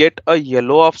will get a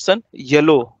yellow option,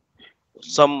 yellow,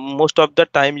 some most of the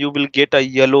time you will get a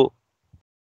yellow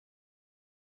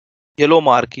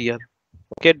mark here.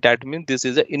 Okay, that means this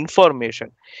is a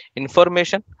information.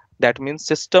 That means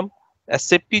system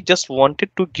SAP just wanted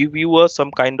to give you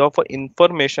some kind of a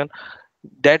information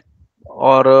that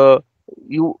or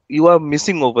you are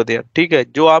missing over there. ठीक है,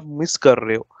 जो आप miss कर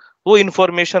रहे हो वो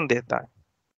information देता है.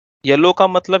 येलो का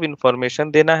मतलब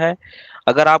इंफॉर्मेशन देना है.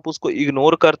 अगर आप उसको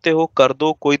इग्नोर करते हो, कर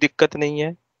दो, कोई दिक्कत नहीं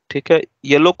है. ठीक है,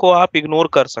 येलो को आप इग्नोर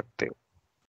कर सकते हो.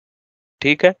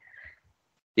 ठीक है,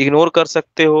 इग्नोर कर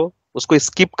सकते हो, उसको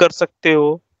स्किप कर सकते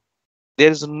हो.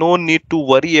 There is no need to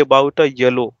worry about a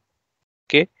yellow.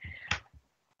 Okay,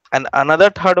 and another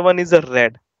third one is a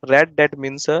red. That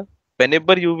means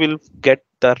whenever you will get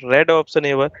the red option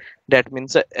ever, that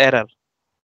means a error.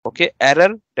 Okay,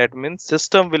 error, that means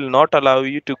system will not allow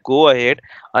you to go ahead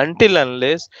until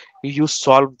unless you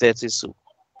solve this issue.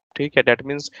 Okay, that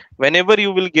means whenever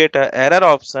you will get a error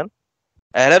option,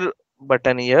 error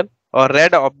button here or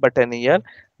red button here,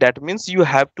 that means you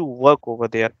have to work over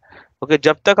there. Okay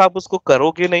जब तक आप उसको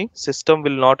करोगे नहीं, system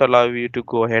will not allow you to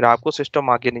go ahead, आपको system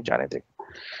आगे नहीं जाने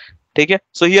देगा. ठीक है,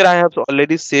 so here I have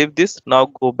already save this. Now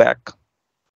go back.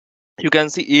 You can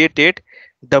see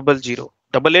 8800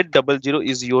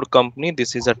 is your company.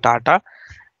 This is a Tata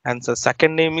and the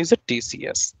second name is a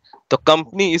TCS. The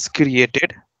company is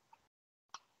created.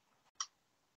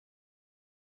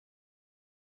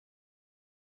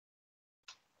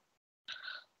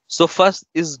 So first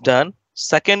is done.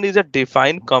 Second is a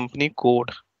define company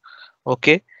code.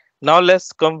 Okay, now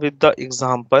let's come with the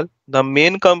example. The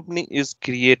main company is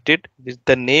created with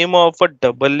the name of a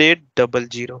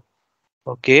 8800.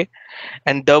 Okay,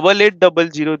 and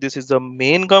 8800, this is the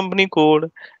main company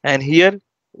code. And here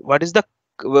what is the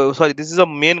sorry, this is a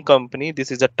main company,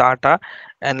 this is a Tata,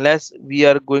 unless we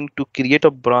are going to create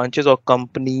a branches or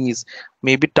companies,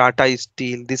 maybe Tata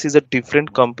Steel, this is a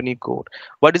different company code.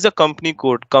 What is a company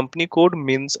code? Company code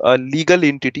means a legal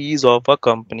entities of a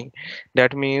company.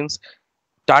 That means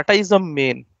Tata is the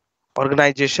main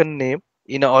organization name.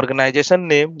 In a organization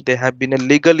name there have been a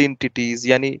legal entities,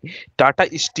 यानी Tata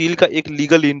steel का एक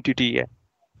legal entity है.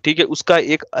 ठीक है, उसका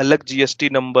एक अलग GST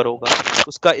number होगा,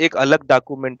 उसका एक अलग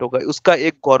डॉक्यूमेंट होगा, उसका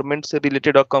एक गवर्नमेंट से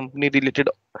रिलेटेड और कंपनी रिलेटेड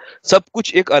सब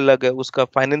कुछ एक अलग है, उसका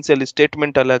फाइनेंशियल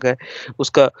स्टेटमेंट अलग है.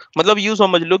 उसका मतलब यूं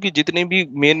समझ लो कि जितने भी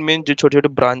मेन जो छोटे छोटे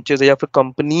ब्रांचेस है या फिर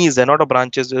कंपनीज है, नॉट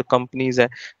ब्रांचेस, कंपनीज है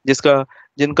जिसका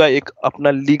जिनका एक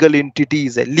अपना लीगल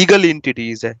एंटिटीज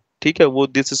है. ठीक है, वो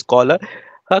this is called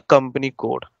a company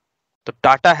code. So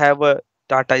Tata have a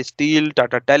Tata Steel,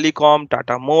 Tata Telecom,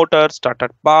 Tata Motors, Tata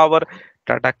Power,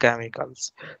 Tata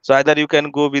Chemicals. So either you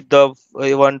can go with the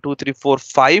 1, 2, 3, 4,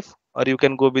 5, or you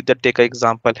can go with the take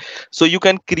example. So you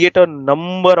can create a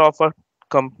number of a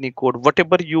company code,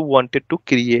 whatever you wanted to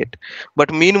create.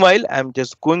 But meanwhile, I'm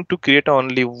just going to create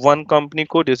only one company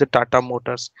code, is a Tata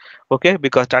Motors. Okay,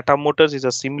 because Tata Motors is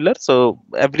a similar, so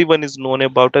everyone is known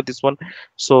about this one.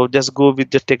 So just go with,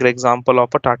 just take an example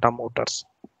of a Tata Motors.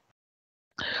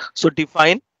 So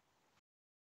define,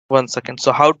 one second.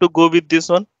 So how to go with this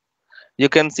one? You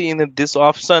can see in this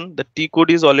option the T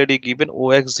code is already given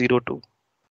OX02.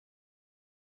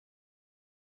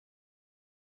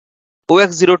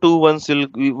 OX02,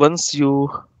 once you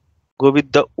go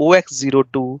with the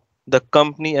OX02, the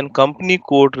company and company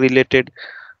code related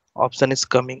option is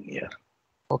coming here.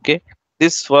 Okay,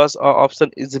 this first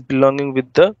option is belonging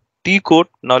with the T code.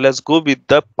 Now let's go with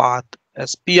the path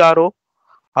as PRO.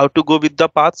 How to go with the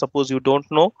path? Suppose you don't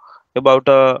know about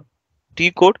a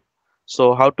T code.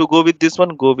 So how to go with this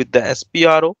one? Go with the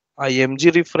SPRO,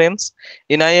 IMG reference.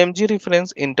 In IMG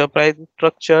reference, enterprise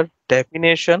structure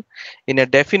definition. In a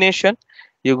definition,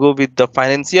 you go with the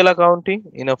financial accounting.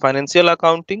 In a financial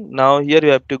accounting, now here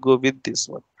you have to go with this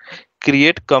one.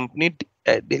 Create company,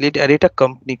 delete, edit a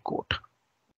company code.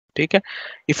 Okay.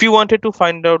 If you wanted to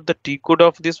find out the T code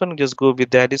of this one, just go with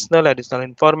the additional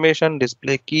information,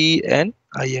 display key and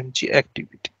IMG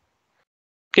activity.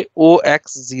 Okay,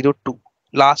 OX02,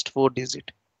 last 4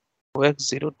 digit.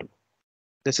 OX02.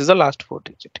 This is the last 4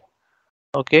 digit.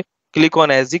 Okay, click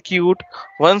on execute.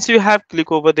 Once you have click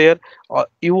over there, or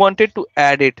you wanted to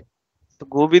add it, to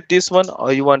go with this one,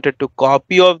 or you wanted to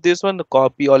copy of this one, the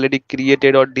copy already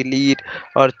created or delete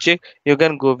or check, you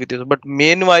can go with this. But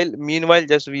meanwhile,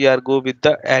 just we are go with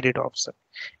the edit option.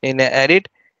 In edit,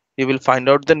 you will find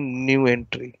out the new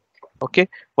entry. Okay,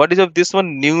 what is of this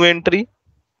one? New entry.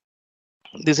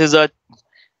 This is a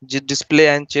display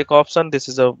and check option. This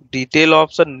is a detail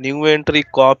option. New entry,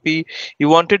 copy. You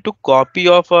wanted to copy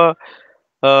of a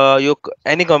your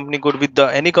any company code. With the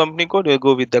any company code, you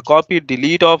go with the copy.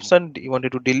 Delete option. You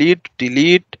wanted to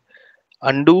delete,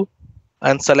 undo,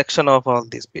 and selection of all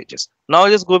these pages. Now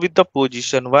just go with the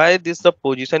position. Why this the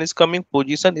position is coming?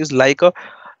 Position is like a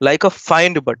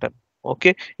find button.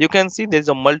 Okay, you can see there's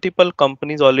a multiple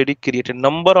companies already created.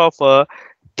 Number of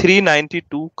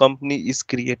 392 company is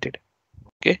created.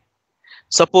 Okay,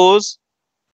 suppose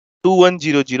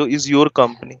 2100 is your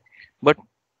company, but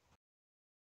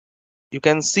you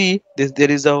can see this,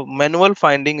 there is a manual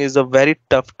finding is a very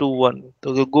tough to one.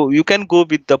 So you can go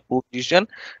with the position,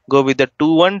 go with the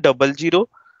 2100.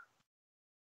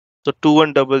 So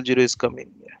 2100 is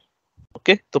coming here.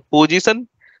 Okay, so position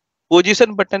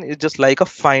button is just like a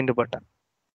find button.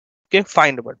 Okay,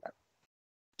 find button.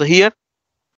 So here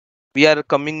we are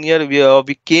coming here,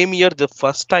 we came here the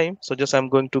first time. So just I'm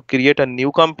going to create a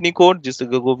new company code. Just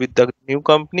go with the new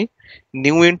company,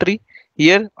 new entry.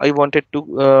 Here I wanted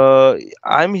to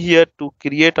I'm here to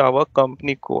create our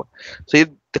company code. So if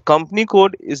the company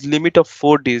code is limit of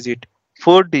 4 digit,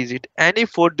 any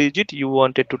 4 digit you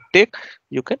wanted to take,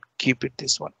 you can keep it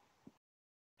this one.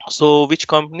 So which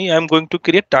company I'm going to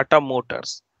create? Tata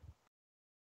Motors.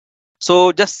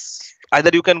 So just either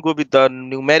you can go with the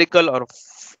numerical or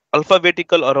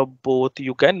alphabetical or both.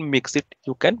 You can mix it.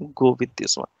 You can go with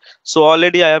this one. So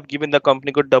already I have given the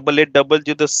company code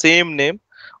 8800, the same name.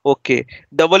 Okay,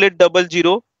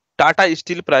 8800 Tata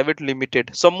Steel Private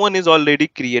Limited. Someone is already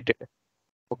created.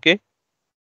 Okay.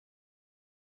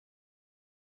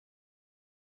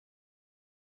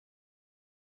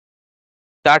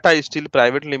 Tata Steel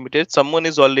Private Limited. Someone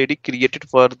is already created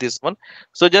for this one.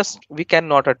 So just we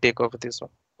cannot take off this one.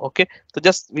 Okay, so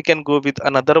just we can go with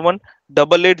another one.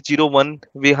 8801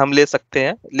 भी हम ले सकते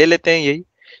हैं, ले लेते हैं यही.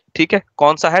 ठीक है,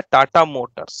 कौन सा है? Tata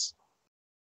Motors.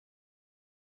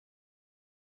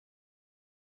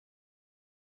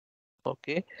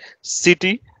 Okay,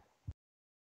 city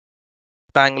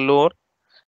Bangalore,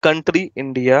 country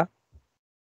India.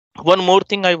 One more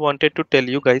thing I wanted to tell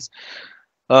you guys.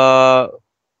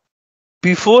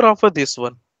 Before of this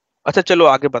one, अच्छा चलो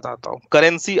आगे बताता हूँ.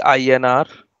 Currency INR,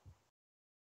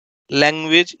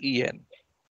 language EN.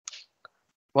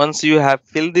 Once you have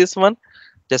filled this one,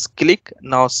 just click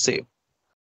now save.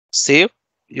 Save.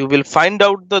 You will find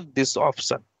out this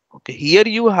option. Okay, here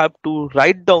you have to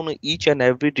write down each and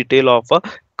every detail of a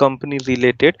company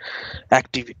related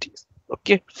activities.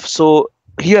 Okay, so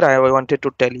here I wanted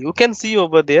to tell you, you can see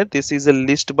over there, this is a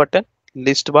list button,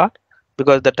 list bar,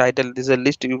 because the title is a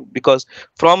list. Because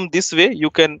from this way you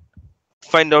can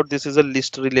find out this is a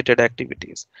list related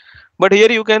activities. But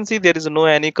here you can see there is no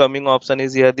any coming option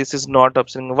is here. This is not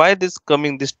option. Why this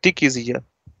coming? This tick is here.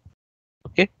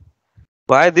 Okay,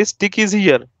 why this tick is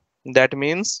here? That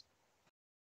means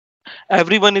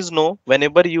everyone is know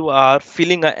whenever you are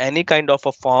filling any kind of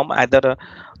a form, either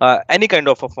any kind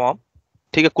of a form.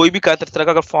 ठीक है, कोई भी तरह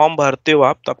का अगर form भरते हो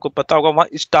आप, तो आपको पता होगा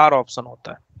वहां स्टार ऑप्शन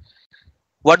होता है.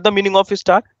 What the meaning of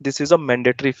star? This is a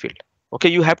mandatory field. Okay,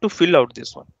 you have to fill out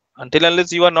this one. Until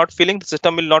unless you are not filling, the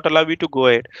system will not allow you to go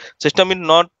ahead. System will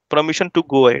not permission to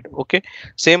go ahead. Okay,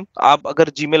 same आप अगर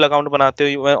Gmail account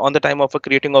बनाते हो, on the time of a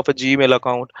creating of a Gmail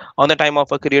account, on the time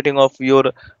of a creating of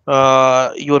your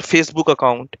Facebook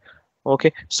account.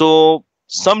 Okay, so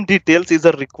some details is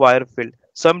a required field.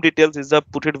 Some details is a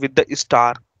put it with the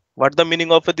star. What the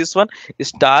meaning of this one?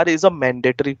 Star is a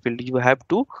mandatory field. You have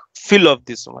to fill of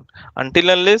this one until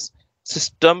unless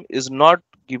system is not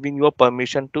giving you a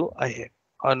permission to ahead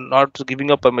or not giving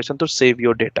you permission to save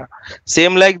your data.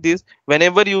 Same like this,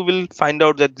 whenever you will find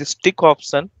out that this tick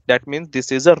option, that means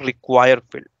this is a required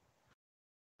field.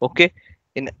 Okay,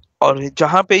 in और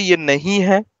जहां पे ये नहीं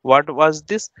है, what was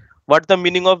this? What the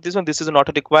meaning of this one? This is not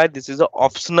required. This is a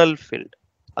optional field.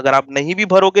 अगर आप नहीं भी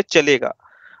भरोगे चलेगा,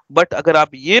 बट अगर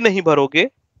आप ये नहीं भरोगे,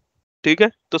 ठीक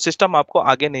है, तो सिस्टम आपको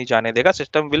आगे नहीं जाने देगा.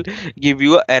 System will give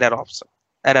you error option,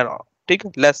 error. ठीक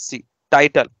है, let's see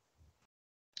title.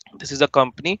 This is a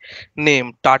company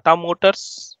name Tata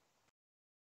Motors.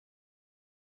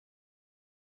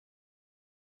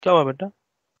 क्या हुआ बेटा?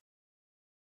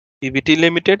 Pvt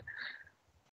limited.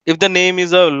 if the name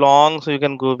is a long, so you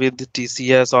can go with the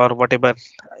TCS or whatever.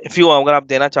 if you अगर आप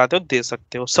देना चाहते हो दे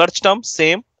सकते हो. Search term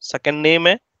same, second name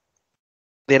है,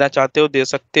 देना चाहते हो दे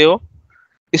सकते हो.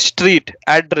 street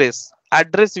address,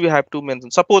 address you have to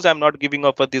mention. Suppose I'm not giving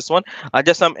up for this one, I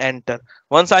just enter.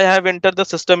 Once I have entered, the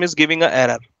system is giving an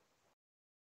error.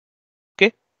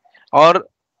 Okay, or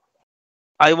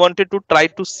I wanted to try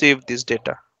to save this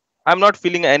data. I'm not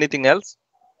filling anything else,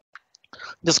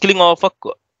 just clicking off a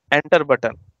enter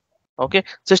button. Okay,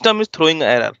 system is throwing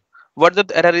error. What the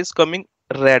error is coming?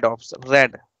 Red option,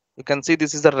 red. You can see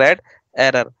this is a red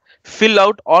error. Fill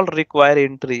out all required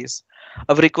entries.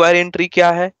 अब required entry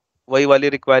क्या है? वही वाली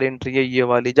required entry है, ये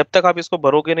वाली. जब तक आप इसको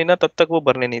भरोगे नहीं ना, तब तक वो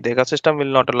भरने नहीं देगा. System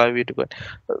will not allow you to go.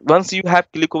 Once you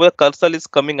have click over, cursor is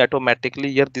coming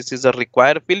automatically. Here this is a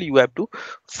required fill. You have to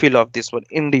fill off this one.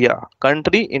 India,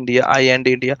 country India, I and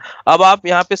India. अब आप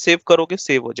यहाँ पे save करोगे,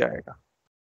 save हो जाएगा.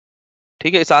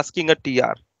 ठीक है, it's asking a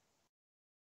TR.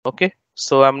 Okay,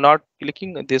 so I'm not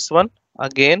clicking this one.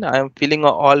 Again I am filling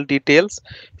all details,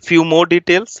 few more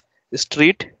details.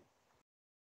 Street,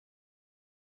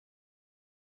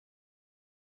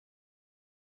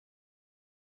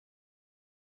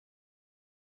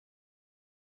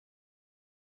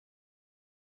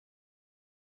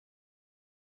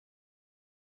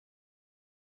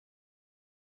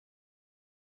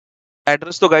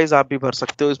 address तो गाइस आप भी भर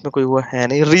सकते हो, इसमें कोई हुआ है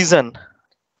नहीं. Reason,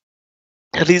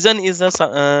 reason is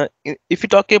a if you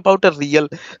talk about a real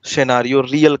scenario,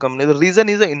 real company, the reason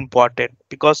is important,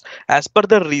 because as per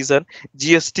the reason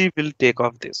GST will take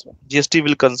off this one. GST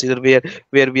will consider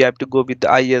where we have to go with the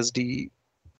ISD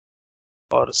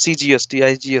or CGST,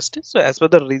 IGST. So as per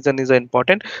the reason is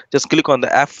important, just click on the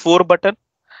F4 button.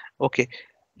 Okay,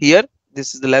 here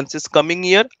this is the lens is coming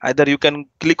here. Either you can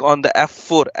click on the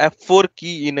F4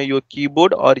 key in your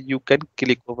keyboard, or you can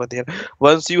click over there.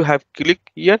 Once you have clicked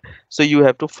here, so you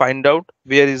have to find out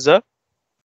where is a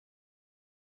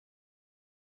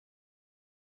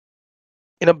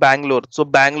in a Bangalore. So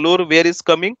Bangalore, where is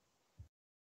coming?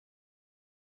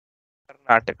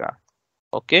 Karnataka.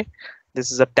 Okay,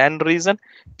 this is a 10 reason.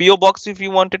 PO box, if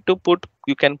you wanted to put,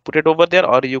 you can put it over there,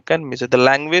 or you can miss it. The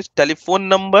language, telephone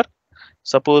number.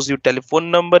 Suppose your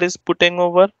telephone number is putting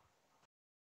over.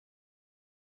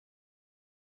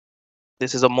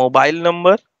 This is a mobile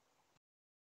number,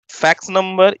 fax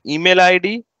number, email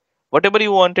ID, whatever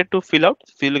you wanted to fill out,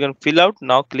 you can fill out.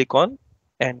 Now click on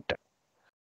enter.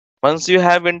 Once you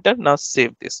have entered, now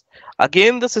save this.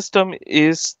 Again, the system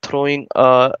is throwing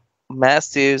a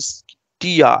message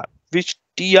TR. Which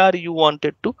TR you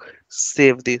wanted to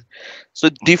save this? So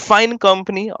define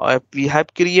company we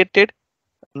have created.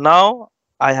 Now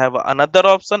I have another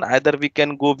option. Either we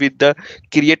can go with the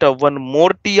create a one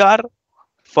more TR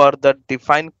for the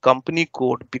define company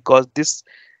code, because this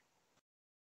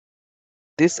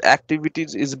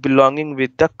activities is belonging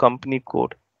with the company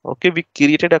code. Okay, we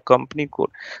created a company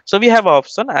code, so we have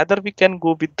option. Either we can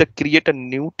go with the create a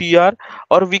new TR,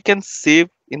 or we can save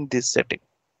in this setting.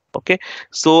 Okay,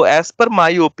 so as per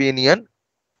my opinion,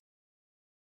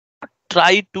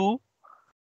 try to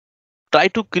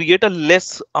create a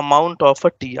less amount of a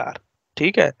TR.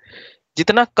 ठीक है,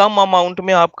 जितना कम amount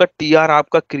में आपका TR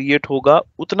आपका create होगा,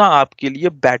 उतना आपके लिए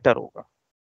बेटर होगा.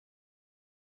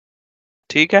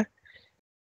 ठीक है,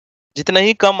 जितना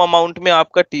ही कम अमाउंट में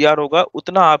आपका TR होगा,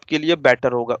 उतना आपके लिए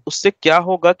बेटर होगा. उससे क्या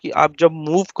होगा कि आप जब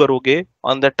मूव करोगे,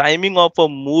 on the timing of a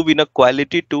move in a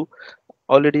quality to,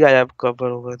 already I have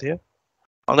cover over there,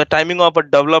 on the timing of a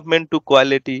development to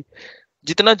quality,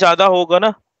 जितना ज्यादा होगा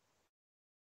ना,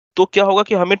 तो क्या होगा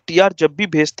कि हमें TR जब भी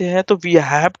भेजते हैं तो we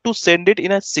have to send it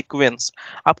in a sequence.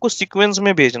 आपको सीक्वेंस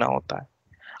में भेजना होता है.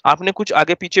 आपने कुछ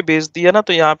आगे पीछे भेज दिया ना,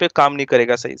 तो यहाँ पे काम नहीं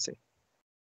करेगा सही से.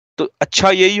 तो अच्छा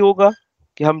यही होगा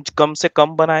कि हम कम से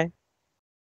कम बनाएं.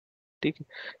 ठीक है,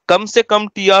 कम से कम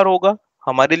TR होगा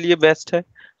हमारे लिए बेस्ट है.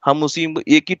 हम उसी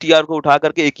एक ही TR को उठा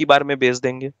करके एक ही बार में भेज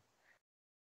देंगे.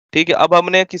 ठीक है, अब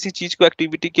हमने किसी चीज को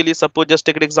एक्टिविटी के लिए सपोज जस्ट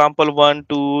टेक एग्जांपल 1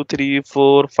 2 3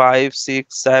 4 5 6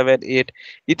 7 8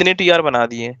 इतने टीआर बना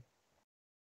दिए।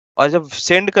 और जब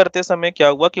सेंड करते समय क्या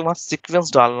हुआ कि वहां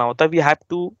सीक्वेंस डालना होता है, we have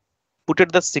to put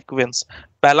it the sequence.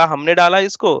 पहला हमने डाला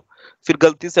इसको, फिर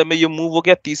गलती से हमें ये मूव हो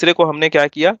गया, तीसरे को हमने क्या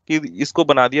किया कि इसको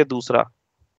बना दिया दूसरा,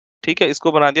 ठीक है,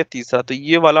 इसको बना दिया तीसरा, तो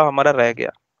ये वाला हमारा रह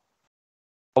गया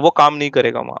और वो काम नहीं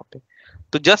करेगा वहां पे।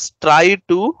 तो just try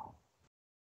to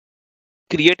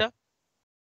create a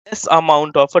less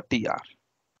amount of a tr.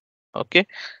 Okay,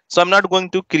 so I'm not going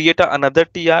to create another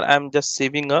tr, I'm just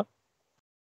saving a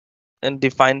and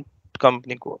define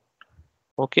company code.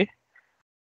 Okay,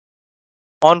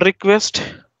 on request,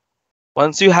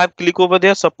 once you have click over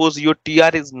there, suppose your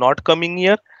tr is not coming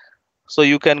here, so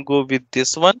you can go with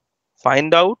this one,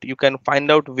 find out, you can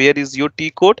find out where is your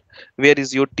t code, where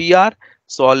is your tr.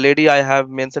 So already I have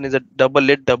mentioned is a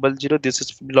 8800, this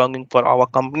is belonging for our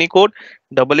company code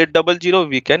 8800,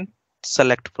 we can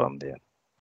select from there.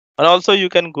 And also you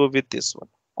can go with this one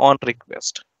on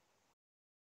request,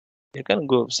 you can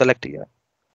go select here.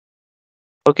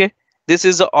 Okay, this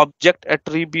is the object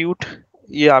attribute,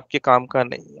 ये आपके काम का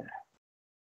नहीं है।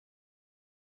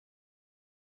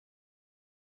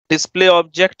 Display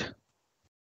object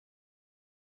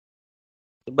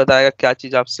बताएगा क्या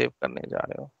चीज आप सेव करने जा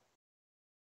रहे हो,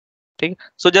 ठीक है।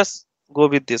 So just go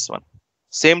with this one,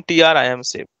 same TR I am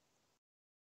save,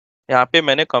 यहाँ पे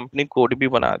मैंने कंपनी कोड भी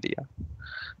बना दिया।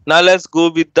 Now let's go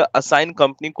with the assign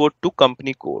company code to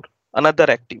company code, another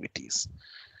activities.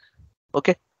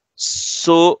 Okay,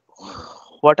 so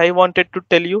what I wanted to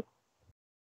tell you,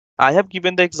 I have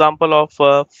given the example of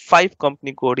 5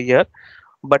 company code here,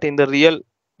 but in the real,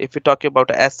 if we talk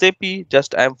about SAP,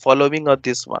 just I am following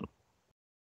this one,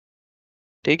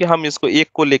 ठीक है। हम इसको एक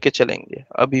को लेके चलेंगे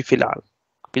अभी फिलहाल,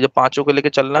 कि जब पांचों को लेके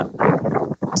चलना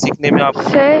सीखने में आपको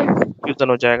कंफ्यूजन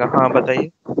हो जाएगा। हाँ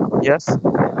बताइए। यस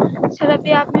सर,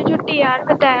 अभी आपने जो टीआर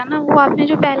बताया ना, वो आपने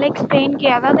जो पहले एक्सप्लेन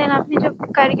किया था, देन आपने जब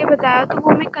करके बताया तो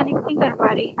वो मैं कनेक्ट नहीं कर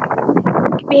पा रही।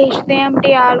 भेजते हैं हम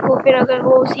टीआर को, फिर अगर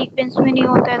वो सीक्वेंस में नहीं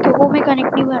होता है तो वो मैं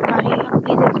कनेक्ट नहीं कर पा रही। आप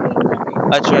प्लीज एक्सप्लेन करें।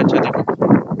 अच्छा, देखो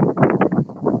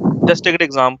जस्ट एक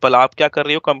एग्जांपल, आप क्या कर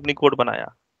रही हो, कंपनी कोड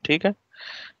बनाया, ठीक है।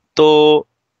 तो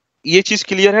ये चीज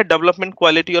क्लियर है, डेवलपमेंट,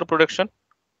 क्वालिटी और प्रोडक्शन,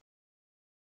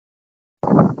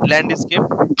 लैंडस्केप,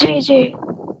 जी जी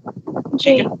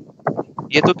जी,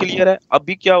 ये तो क्लियर है।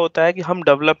 अभी क्या होता है कि हम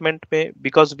डेवलपमेंट में,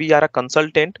 because we are a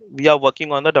consultant, we are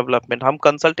working on the development, हम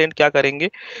कंसल्टेंट क्या करेंगे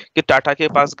कि टाटा के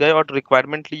पास गए और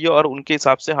रिक्वायरमेंट लिए और उनके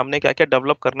हिसाब से हमने क्या क्या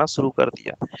डेवलप करना शुरू कर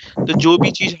दिया। तो जो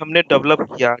भी चीज हमने डेवलप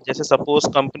किया, जैसे suppose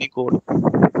company code,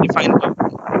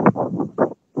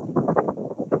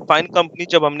 fine company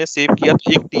जब हमने सेव किया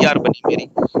तो एक टीआर बनी मेरी,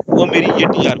 वो मेरी ये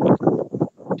टीआर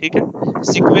बनी, ठीक है।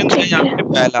 सीक्वेंस है यहाँ पे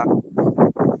पहला,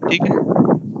 ठीक है,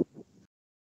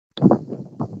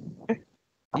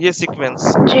 ये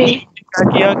सीक्वेंस। क्या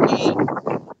किया कि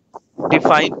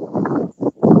डिफाइन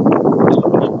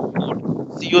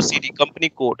COCD कंपनी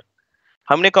कोड,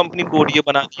 हमने कंपनी कोड ये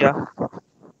बना दिया,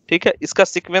 ठीक है। इसका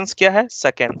सीक्वेंस क्या है,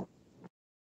 सेकंड,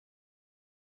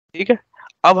 ठीक है।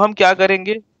 अब हम क्या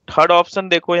करेंगे, थर्ड ऑप्शन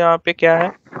देखो यहाँ पे क्या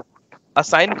है,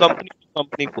 assign company to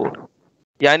company code,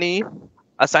 यानी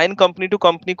assign company to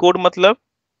company code मतलब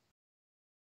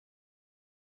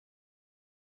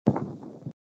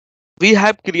we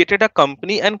have created a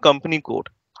company and company code,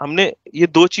 हमने ये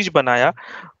दो चीज बनाया।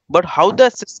 But how the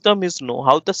system is know,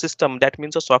 how the system, that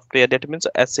means a software, that means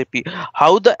a SAP,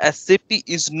 how the SAP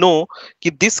is know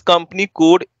कि this company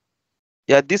code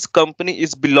या this company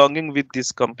is belonging with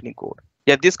this company code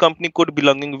या this company code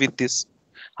belonging with this।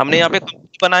 हमने यहाँ पे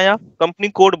company बनाया, company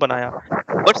code बनाया,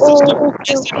 but system को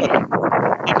कैसे पता,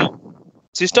 ठीक है,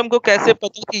 सिस्टम को कैसे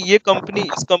पता कि ये कंपनी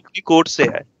इस कंपनी कोड से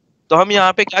है। तो हम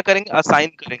यहाँ पे क्या करेंगे, असाइन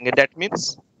करेंगे, दैट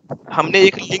मीन्स हमने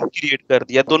एक लिंक क्रिएट कर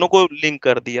दिया, दोनों को लिंक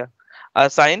कर दिया,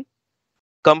 assign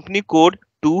company code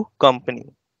to company.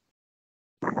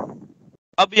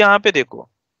 अब यहां पे देखो,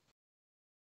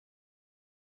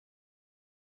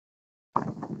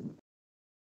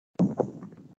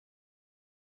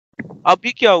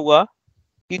 अभी क्या हुआ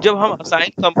कि जब हम assign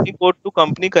company code to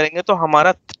company करेंगे तो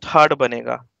हमारा थर्ड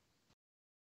बनेगा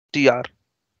टीआर,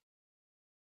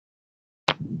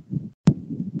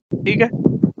 ठीक है।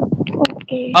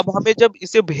 अब हमें जब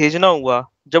इसे भेजना हुआ,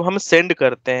 जब हम सेंड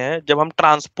करते हैं, जब हम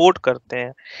ट्रांसपोर्ट करते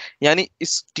हैं, यानी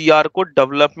इस टीआर को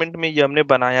डेवलपमेंट में ये हमने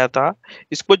बनाया था,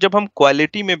 इसको जब हम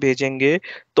क्वालिटी में भेजेंगे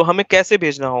तो हमें कैसे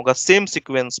भेजना होगा, सेम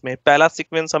सीक्वेंस में, पहला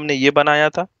सीक्वेंस हमने ये बनाया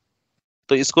था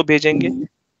तो इसको भेजेंगे,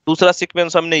 दूसरा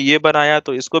सीक्वेंस हमने ये बनाया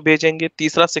तो इसको भेजेंगे,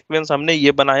 तीसरा सीक्वेंस हमने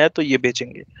ये बनाया तो ये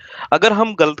भेजेंगे। अगर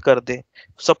हम गलत कर दें,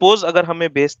 सपोज अगर हमें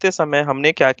भेजते समय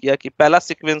हमने क्या किया कि पहला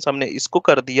सीक्वेंस हमने इसको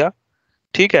कर दिया,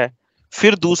 ठीक है,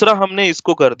 फिर दूसरा हमने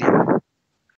इसको कर दिया,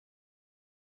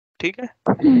 ठीक है,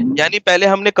 यानी पहले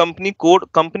हमने कंपनी कोड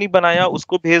कंपनी बनाया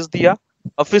उसको भेज दिया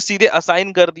और फिर सीधे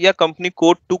असाइन कर दिया company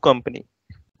code to company,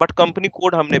 but company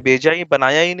code हमने भेजा ही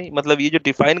बनाया ही नहीं, मतलब ये जो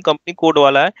डिफाइन कंपनी कोड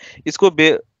वाला है इसको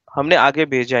हमने आगे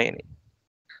भेजा ही नहीं।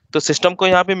 तो सिस्टम को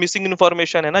यहाँ पे मिसिंग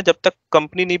इन्फॉर्मेशन है ना, जब तक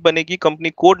कंपनी नहीं बनेगी, कंपनी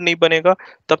कोड नहीं बनेगा,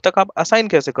 तब तक आप असाइन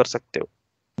कैसे कर सकते हो,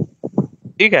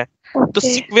 ठीक है। तो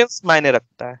सीक्वेंस मायने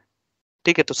रखता है,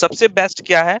 ठीक है। तो सबसे बेस्ट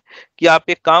क्या है कि आप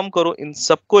एक काम करो, इन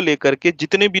सबको लेकर के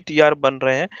जितने भी टीआर बन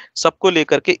रहे हैं सबको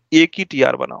लेकर के एक ही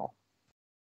टीआर बनाओ,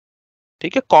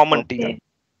 ठीक है, कॉमन टीआर,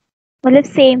 मतलब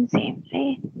सेम सेम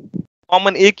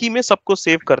कॉमन एक ही में सबको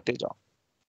सेव करते जाओ।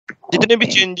 जितने भी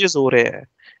चेंजेस हो रहे हैं,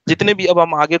 जितने भी अब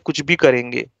हम आगे कुछ भी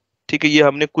करेंगे, ठीक है, ये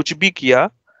हमने कुछ भी किया,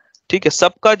 ठीक है,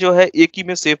 सबका जो है एक ही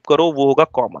में सेव करो, वो होगा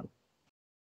कॉमन,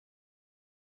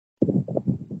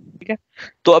 ठीक है।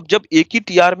 तो अब जब एक ही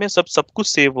टीआर में सब कुछ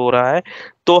सेव हो रहा है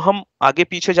तो हम आगे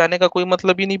पीछे जाने का कोई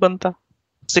मतलब ही नहीं बनता,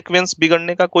 सीक्वेंस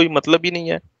बिगड़ने का कोई मतलब ही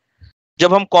नहीं है।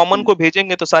 जब हम कॉमन को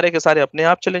भेजेंगे तो सारे के सारे अपने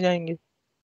आप चले जाएंगे,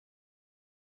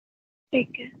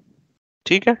 ठीक है,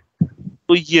 ठीक है।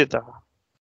 तो ये था,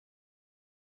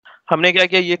 हमने क्या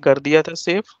किया, ये कर दिया था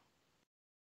सेव,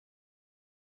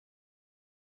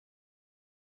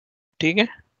 ठीक है।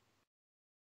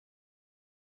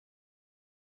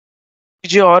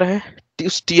 चीजें और है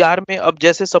उस टीआर में, अब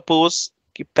जैसे सपोज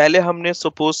कि पहले हमने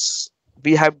सपोज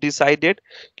वी हैव डिसाइडेड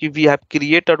कि we have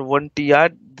created one TR,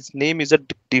 this name is a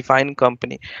define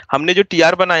company. हमने जो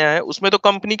टीआर बनाया है उसमें तो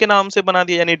कंपनी के नाम से बना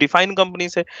दिया, यानी डिफाइन कंपनी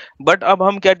से, बट अब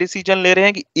हम क्या डिसीजन ले रहे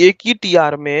हैं कि एक ही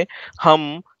टीआर में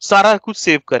हम सारा कुछ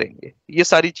सेव करेंगे, ये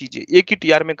सारी चीजें एक ही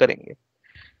टीआर में करेंगे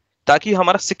ताकि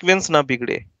हमारा सीक्वेंस ना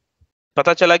बिगड़े।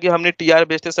 पता चला कि हमने टीआर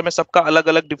बेचते समय सबका अलग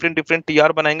अलग डिफरेंट डिफरेंट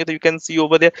टीआर बनाएंगे, तो you can see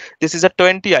over there this is a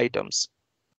 20 items,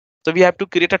 so we have to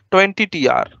create a 20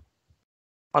 TR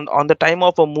on the time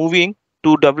of a moving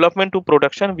to development to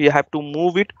production. We have to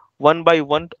move it one by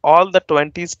one, all the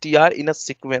 20 TR in a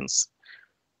sequence,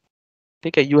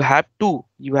 ठीक है। you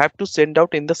have to send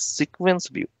out in the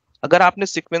sequence view। अगर आपने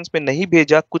sequence में नहीं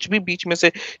भेजा, कुछ भी बीच में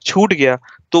से छूट गया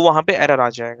तो वहां पे एरर आ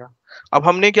जाएगा। अब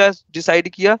हमने क्या डिसाइड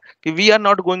किया कि we are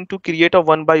not going to create a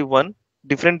one by one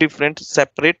different different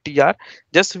separate TR,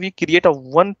 just we create a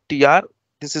one TR,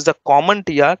 this is a common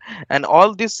TR, and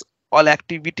all these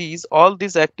activity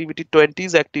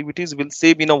 20 activities will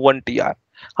save in a one TR।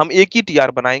 हम एक ही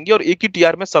TR बनाएंगे और एक ही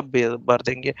TR में सब भर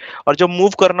देंगे, और जब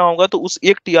मूव करना होगा तो उस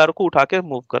एक टीआर को उठा के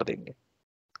मूव कर देंगे।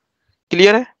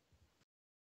 क्लियर है?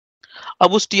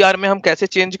 अब उस टीआर में हम कैसे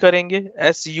चेंज करेंगे,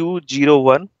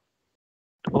 SU01,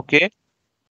 ओके,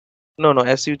 नो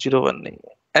SU01 नहीं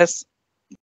है, S10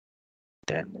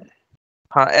 है,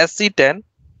 हाँ SC10,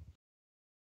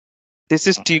 this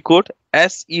is T code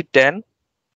SE10,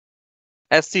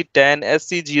 SC10,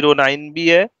 SC09 भी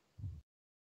है,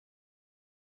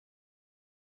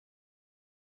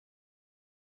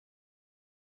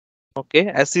 okay,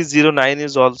 SC09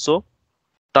 is also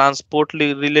transport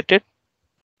related,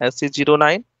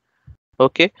 SC09,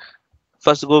 okay।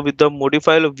 First go with the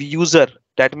modifier of user,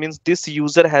 that means this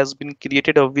user has been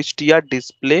created of which TR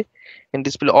display, and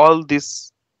display all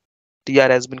this TR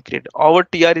has been created, our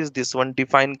TR is this one,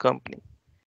 define company,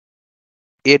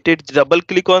 it double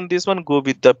click on this one, go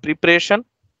with the preparation,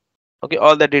 okay,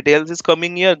 all the details is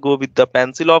coming here, go with the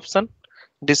pencil option,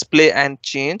 display and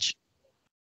change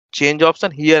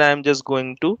option, here I am just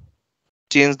going to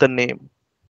change the name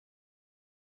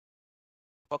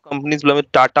for companies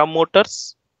with Tata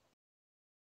Motors,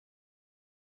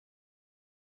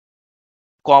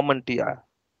 common TR,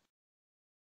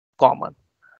 common,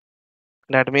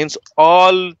 that means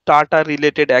all Tata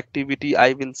related activity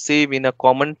I will save in a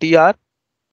common TR.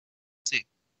 See,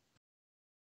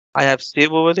 I have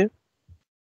saved over there,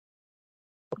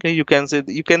 okay, you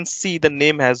can see the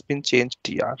name has been changed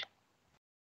TR,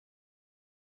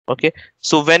 okay।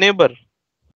 So whenever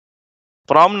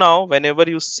from now, whenever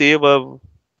you save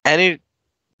any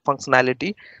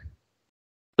functionality,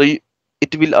 so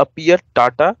it will appear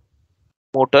Tata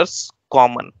Motors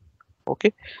common,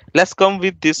 okay। Let's come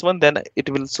with this one, then it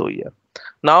will show here.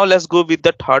 Now let's go with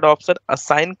the third option,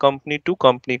 assign company to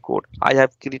company code. I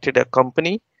have created a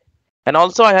company and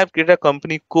also I have created a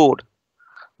company code,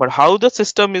 but how the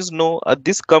system is know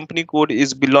this company code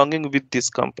is belonging with this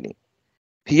company?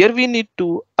 Here we need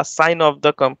to assign of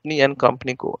the company and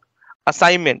company code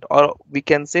assignment, or we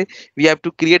can say we have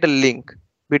to create a link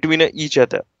between each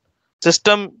other.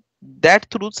 System that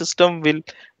through system will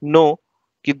know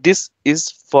कि this is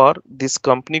for this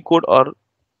company code or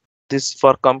this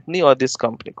for company or this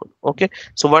company code. Okay,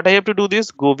 so what I have to do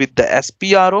this, go with the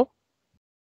SPRO,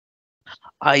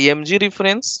 IMG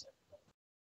reference,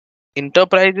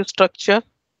 enterprise structure,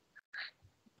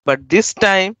 but this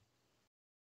time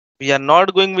we are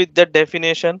not going with the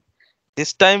definition.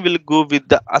 This time we'll go with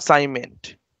the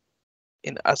assignment.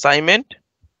 In assignment,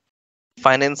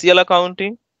 financial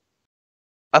accounting,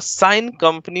 assign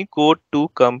company code to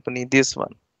company, this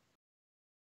one.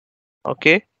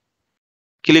 Okay,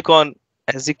 click on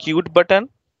execute button.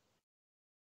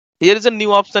 Here is a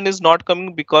new option is not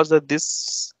coming because of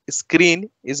this screen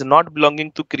is not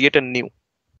belonging to create a new,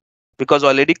 because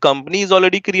already company is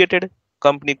already created,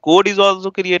 company code is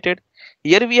also created.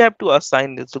 Here we have to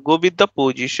assign this. So go with the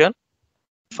position,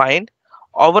 find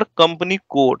our company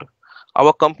code,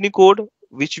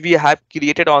 which we have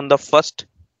created on the first.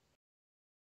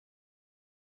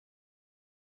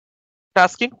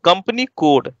 Asking company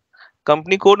code.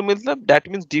 Company code means that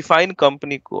means define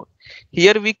company code.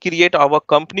 Here we create our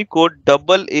company code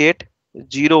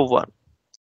 8801.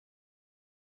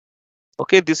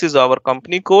 Okay, this is our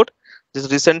company code.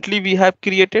 This recently we have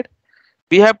created.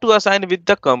 We have to assign with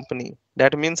the company.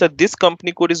 That means that this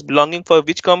company code is belonging for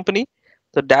which company?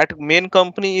 So that main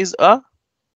company is a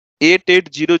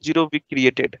 8800 we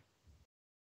created.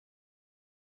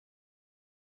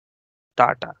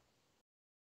 Tata.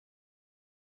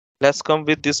 Let's come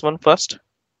with this one first.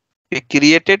 We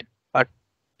created a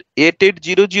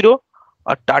 8800,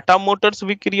 a Tata Motors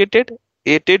we created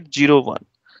 8801.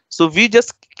 So we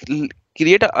just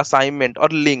create an assignment or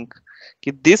link.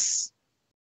 This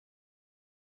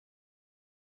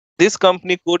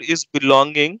company code is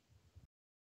belonging.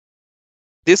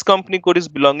 This company code is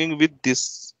belonging with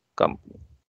this company.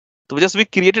 So just we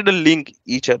created a link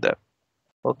each other.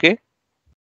 Okay.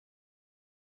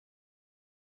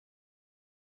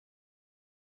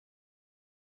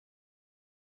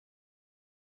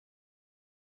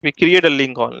 We create a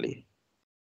link only.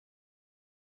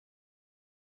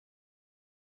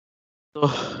 So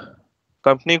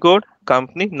company code,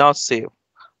 company, now save.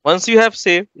 Once you have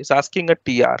saved, it's asking a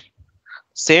TR.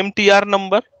 Same TR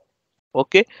number.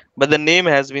 Okay, but the name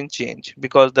has been changed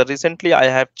because the recently I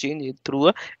have changed it through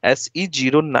a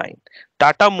SE09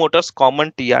 Tata Motors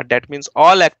common TR. That means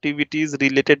all activities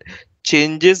related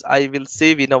changes I will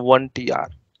save in a one TR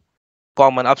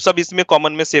common. अब सब इसमें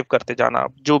common में save करते जाना,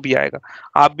 आप जो भी आएगा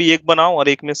आप भी एक बनाओ और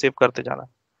एक में सेव करते जाना.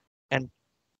 And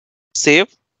save,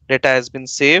 data has been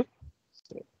saved.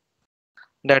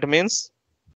 That means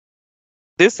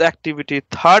this activity,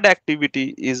 third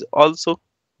activity, is also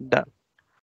done.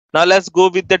 Now let's go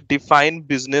with the define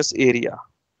business area.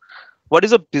 What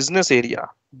is a business area?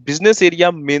 Business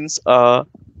area means a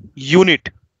unit,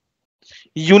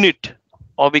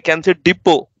 or we can say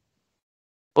depot.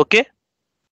 Okay.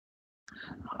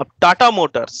 Tata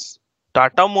Motors.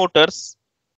 Tata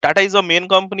is a main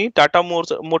company. Tata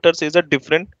Motors is a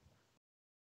different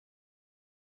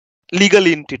legal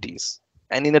entities,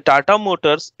 and in the Tata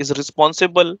Motors is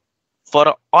responsible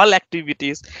for all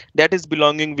activities that is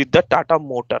belonging with the Tata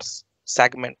Motors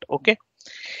segment. Okay.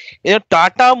 In a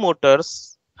Tata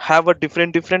Motors have a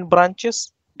different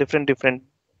branches, different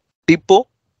depot.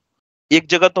 एक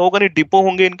जगह तो होगा नहीं, depot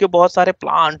होंगे इनके, बहुत सारे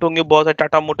plant होंगे, बहुत सारे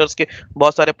टाटा मोटर्स के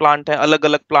बहुत सारे प्लांट हैं, अलग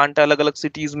अलग प्लांट है, अलग अलग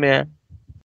सिटीज में है.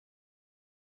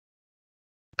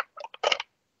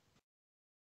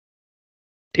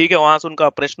 ठीक है, वहां से उनका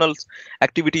ऑपरेशनल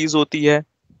एक्टिविटीज होती है,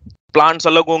 प्लांट्स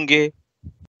अलग होंगे.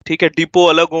 ठीक है, डिपो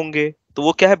अलग होंगे. तो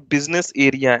वो क्या है, बिजनेस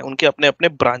एरिया है, उनके अपने अपने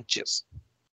branches.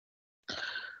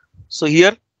 So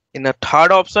here in a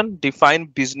third option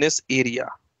define business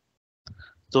area.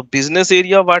 So business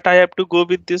area, what I have to go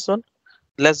with this one?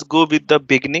 Let's go with the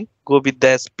beginning. Go with the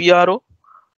SPRO,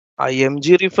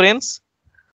 IMG reference,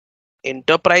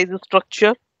 enterprise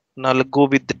structure. Now let's go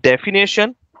with the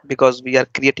definition because we are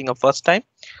creating a first time.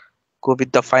 Go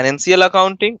with the financial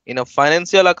accounting. In a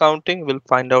financial accounting, we'll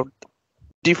find out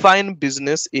define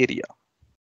business area.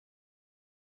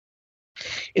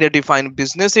 In a define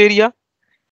business area,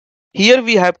 here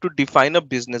we have to define a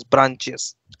business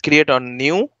branches. Create a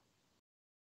new.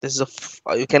 This is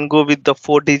you can go with the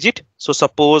 4-digit. So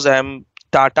suppose I am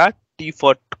Tata, T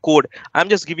for code. I'm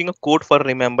just giving a code for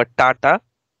remember Tata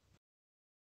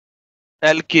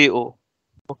𝐿𝐾𝐽.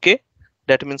 Okay,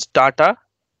 that means Tata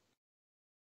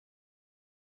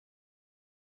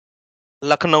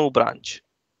Lucknow branch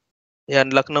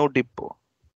and Lucknow depot.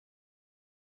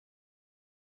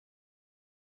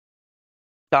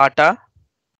 Tata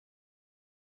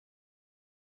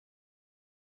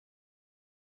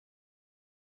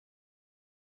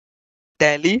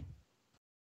Delhi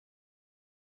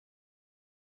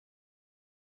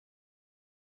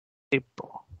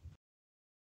Hippo,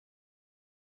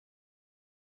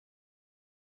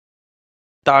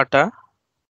 Tata,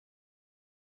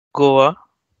 Goa.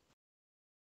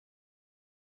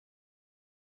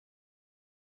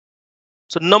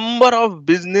 So number of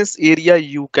business area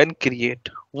you can create,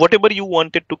 whatever you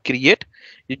wanted to create,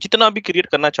 ये जितना भी create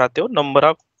करना चाहते हो, number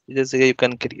of जैसे you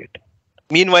can create.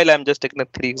 Meanwhile, I am just taking a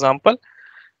 3 example.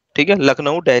 ठीक है,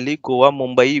 लखनऊ, दिल्ली, गोवा,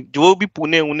 मुंबई, जो भी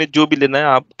पुणे उन्हें जो भी लेना है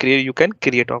आप create, you can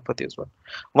create off of this one.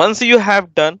 Once you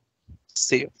have done,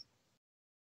 save.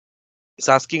 It's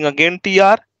asking again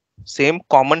TR, same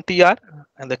common TR,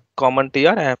 and the common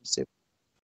TR I am save.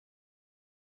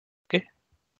 Okay,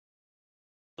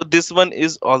 so this one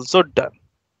is also done.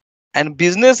 And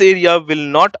business area will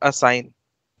not assign,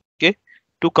 okay,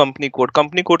 to company code.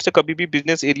 Company code से कभी भी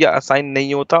business area assign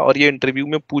नहीं होता, और ये interview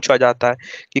में पूछा जाता है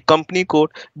कि company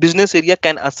code business area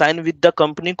can assign with the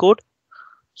company code.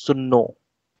 So no.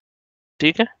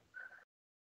 ठीक है.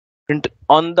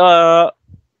 On the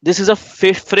this is a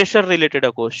fresher related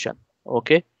a question.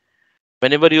 Okay.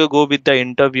 Whenever you go with the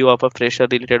interview of a fresher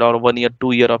related or 1 year,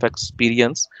 2 year of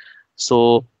experience,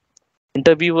 so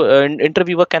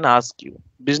interviewer can ask you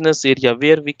business area,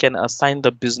 where we can assign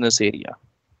the business area.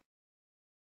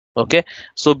 Okay,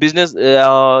 so business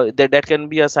that can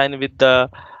be assigned with the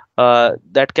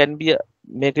that can be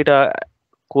make it a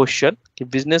question कि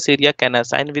business area can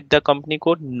assign with the company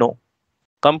code. No,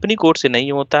 company code से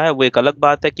नहीं होता है, वो एक अलग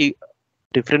बात है कि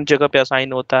डिफरेंट जगह पे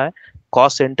असाइन होता है,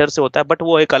 कॉस्ट सेंटर से होता है, बट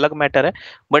वो एक अलग मैटर है.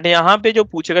 बट यहाँ पे जो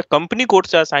पूछेगा कंपनी कोड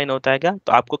से असाइन होता है क्या,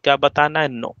 तो आपको क्या बताना है?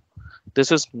 No,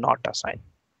 this is not assign.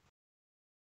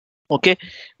 Okay,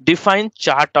 define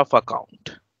chart of account.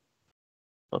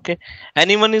 Okay,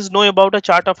 anyone is know about a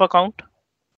chart of account?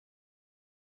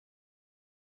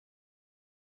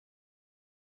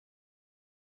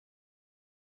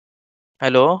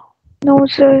 Hello. No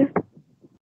sir.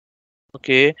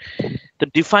 Okay, the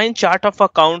define chart of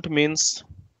account means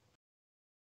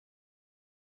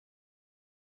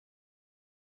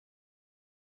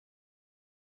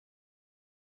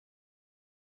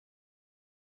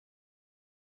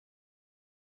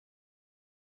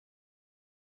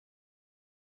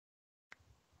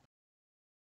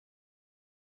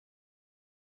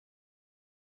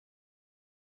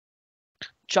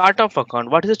chart of account.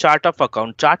 What is a chart of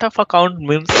account? Chart of account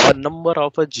means a number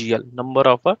of a GL, number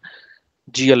of a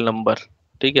GL number.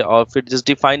 ठीक है, और फिर just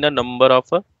define a number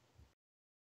of a,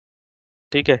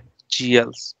 ठीक है,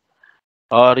 GLs.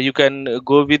 Or you can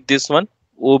go with this one,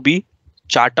 OB,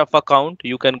 chart of account.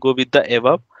 You can go with the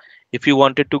above. If you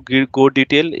wanted to go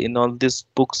detail in all these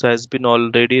books has been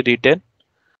already written.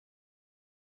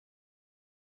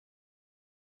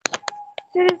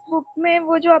 Sir इस book में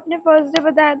वो जो आपने first day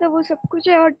बताया था वो सब कुछ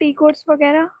है, और टी कोड्स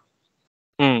वगैरह?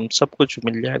 सब कुछ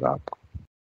मिल जाएगा आपको.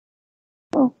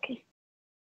 Okay.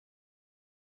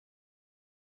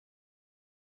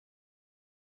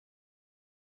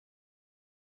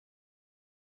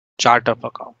 Chart of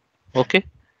account. Okay,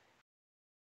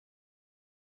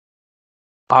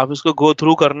 आप इसको गो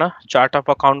थ्रू करना, चार्ट ऑफ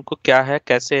अकाउंट को क्या है,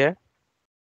 कैसे है.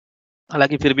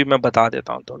 हालांकि फिर भी मैं बता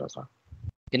देता हूँ थोड़ा सा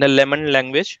इन अ लेमन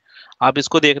लैंग्वेज. आप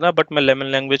इसको देखना, बट मैं लेमन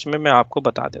लैंग्वेज में मैं आपको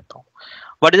बता देता हूँ.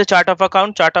 What is a chart of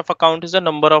account? Chart of account is a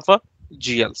number of a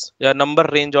जीएल्स या नंबर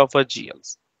रेंज ऑफ अ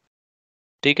जीएल्स.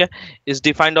 ठीक है, is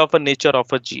defined of a nature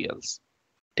of a जीएल्स.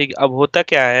 ठीक है, अब होता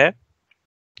क्या है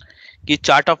कि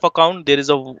chart of account there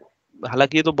is a,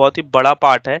 हालांकि ये तो बहुत ही बड़ा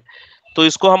पार्ट है, तो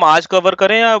इसको हम आज कवर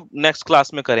करें या नेक्स्ट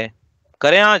क्लास में करें?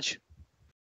 करें आज?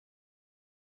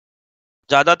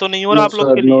 ज्यादा तो नहीं हो रहा आप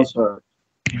लोग के लिए? No sir,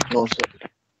 no sir,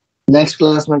 next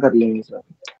class में कर लेंगे सर.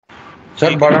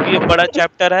 सर बड़ा, ये बड़ा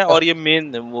चैप्टर है और ये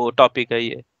मेन वो टॉपिक है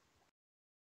ये.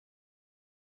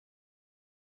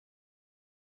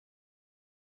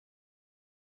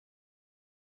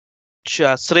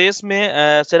 अच्छा, श्रेयस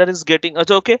में सर इज गेटिंग.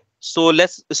 अच्छा, okay, so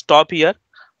let's stop here.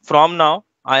 From now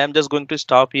I am just going to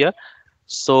stop here.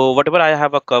 So whatever I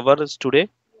have a cover is today,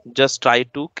 just try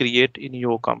to create in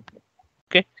your company.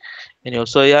 Okay,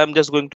 so I am just going to